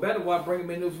this world better, why bring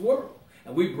them in this world?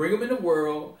 And we bring them in the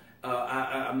world.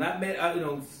 I'm not mad.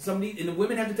 Some of these, and the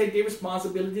women have to take their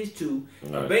responsibilities too.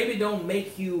 Right. A baby don't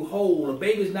make you whole. A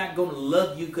baby's not going to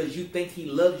love you because you think he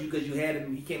loves you because you had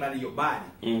him. He came out of your body.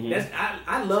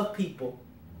 I love people.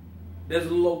 There's a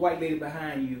little old white lady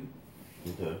behind you.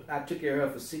 Okay. I took care of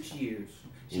her for 6 years.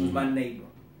 She was my neighbor,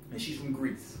 and she's from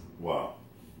Greece. Wow.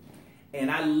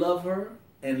 And I love her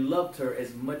and loved her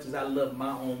as much as I loved my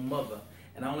own mother.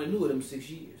 And I only knew her them 6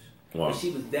 years. Wow. But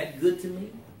she was that good to me.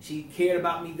 She cared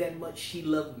about me that much. She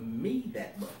loved me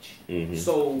that much.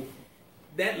 So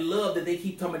that love that they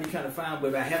keep talking about, they trying to find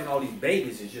by having all these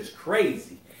babies is just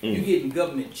crazy. You're getting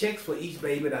government checks for each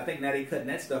baby, but I think now they're cutting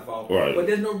that stuff off. Right. But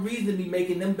there's no reason to be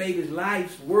making them babies'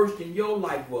 lives worse than your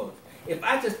life was. If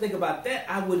I just think about that,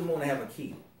 I wouldn't want to have a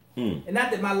kid. And not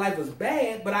that my life was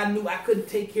bad, but I knew I couldn't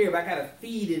take care of it. I got to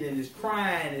feed it and it's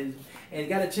crying and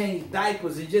got to change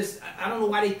diapers and just, I don't know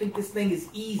why they think this thing is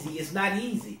easy. It's not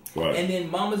easy. Right. And then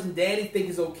mamas and daddies think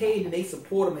it's okay and they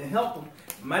support them and help them.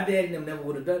 My daddy and them never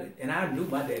would have done it. And I knew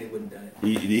my daddy wouldn't have done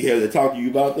it. Did he have to talk to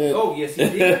you about that? Oh, yes, he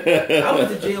did. I went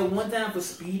to jail one time for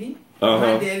speeding.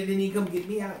 My daddy didn't even come get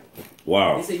me out.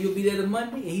 Wow. He said, you'll be there to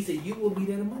Monday? And he said, you will be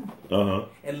there to Monday.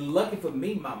 And lucky for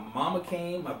me, my mama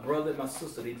came, my brother and my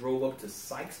sister, they drove up to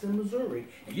Sykeston, Missouri.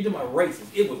 And you know my racist.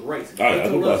 It was racist. I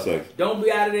told us, don't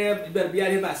be out of there. You better be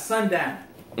out here by sundown.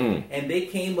 And they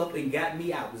came up and got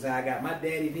me out. Because I got, my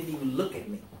daddy didn't even look at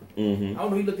me. I don't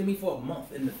know, he looked at me for a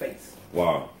month in the face.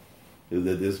 Wow. He was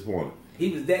that disappointed.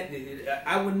 He was that,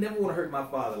 I would never want to hurt my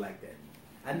father like that.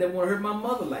 I never want to hurt my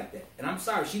mother like that. And I'm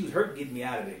sorry, she was hurt getting me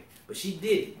out of there. But she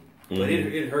did it. But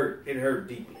it hurt. It hurt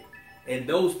deeply. And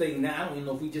those things now, I don't even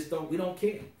know if we don't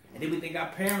care. And then we think our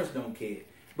parents don't care.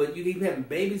 But you keep having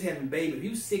babies. If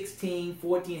you 16,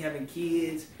 14 having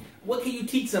kids, what can you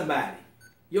teach somebody?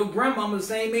 Your grandmama's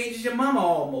the same age as your mama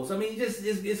almost. I mean,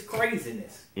 it's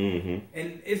craziness.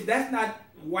 And that's not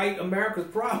white America's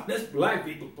problem. That's black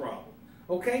people's problem.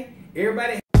 Okay?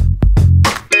 Everybody